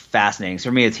that one's fascinating. So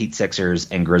for me, it's Heat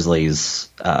Sixers and Grizzlies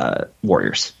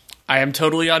Warriors. I am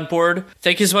totally on board.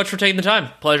 Thank you so much for taking the time.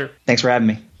 Pleasure. Thanks for having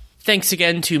me. Thanks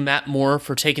again to Matt Moore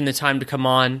for taking the time to come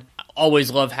on.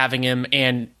 Always love having him,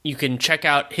 and you can check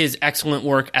out his excellent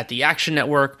work at the Action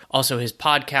Network, also his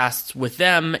podcasts with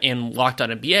them and Locked On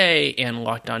NBA and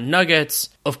Locked On Nuggets.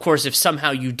 Of course, if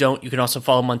somehow you don't, you can also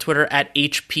follow him on Twitter at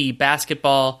HP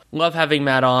Basketball. Love having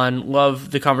Matt on,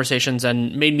 love the conversations,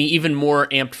 and made me even more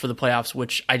amped for the playoffs,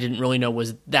 which I didn't really know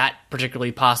was that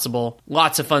particularly possible.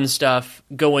 Lots of fun stuff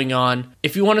going on.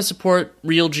 If you want to support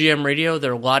Real GM Radio,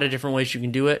 there are a lot of different ways you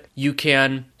can do it. You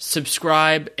can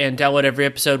subscribe and download every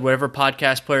episode, whatever whatever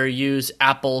podcast player you use,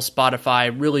 Apple,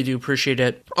 Spotify. Really do appreciate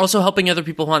it. Also helping other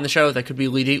people who are on the show. That could be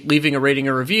leaving a rating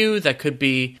or review. That could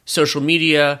be social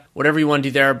media, whatever you want to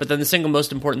do there. But then the single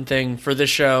most important thing for this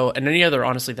show and any other,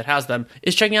 honestly, that has them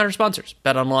is checking out our sponsors.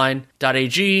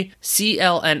 BetOnline.ag,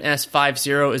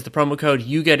 CLNS50 is the promo code.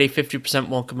 You get a 50%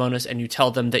 welcome bonus and you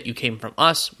tell them that you came from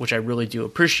us, which I really do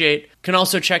appreciate. Can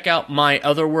also check out my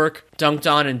other work,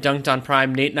 Dunked On and Dunked On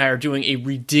Prime. Nate and I are doing a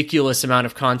ridiculous amount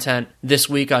of content this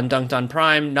week on Dunked On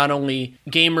Prime. Not only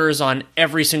gamers on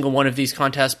every single one of these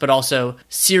contests, but also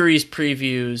series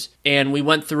previews. And we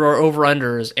went through our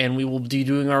over-unders, and we will be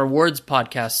doing our awards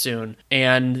podcast soon.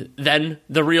 And then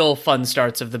the real fun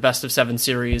starts of the Best of 7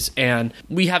 series. And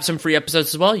we have some free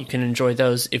episodes as well. You can enjoy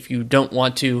those if you don't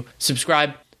want to subscribe.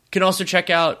 You can also check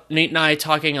out Nate and I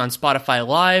talking on Spotify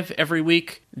Live every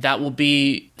week. That will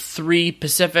be 3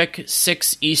 Pacific,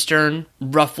 6 Eastern,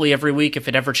 roughly every week. If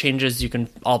it ever changes,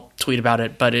 I'll tweet about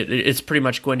it, but it's pretty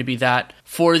much going to be that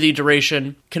for the duration.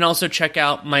 You can also check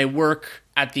out my work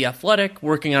at The Athletic,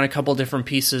 working on a couple different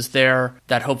pieces there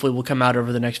that hopefully will come out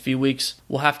over the next few weeks.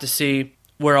 We'll have to see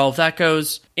where all of that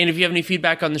goes. And if you have any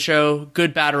feedback on the show,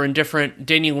 good, bad, or indifferent,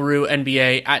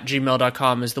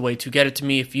 DanielLaRue@gmail.com is the way to get it to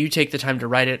me. If you take the time to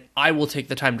write it, I will take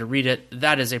the time to read it.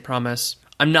 That is a promise.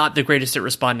 I'm not the greatest at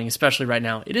responding, especially right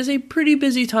now. It is a pretty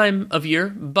busy time of year,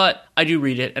 but I do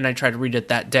read it, and I try to read it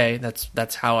that day.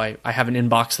 That's how I have an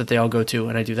inbox that they all go to,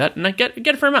 and I do that, and I get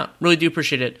a fair amount. Really do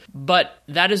appreciate it. But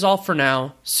that is all for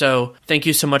now, so thank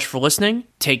you so much for listening.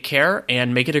 Take care,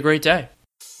 and make it a great day.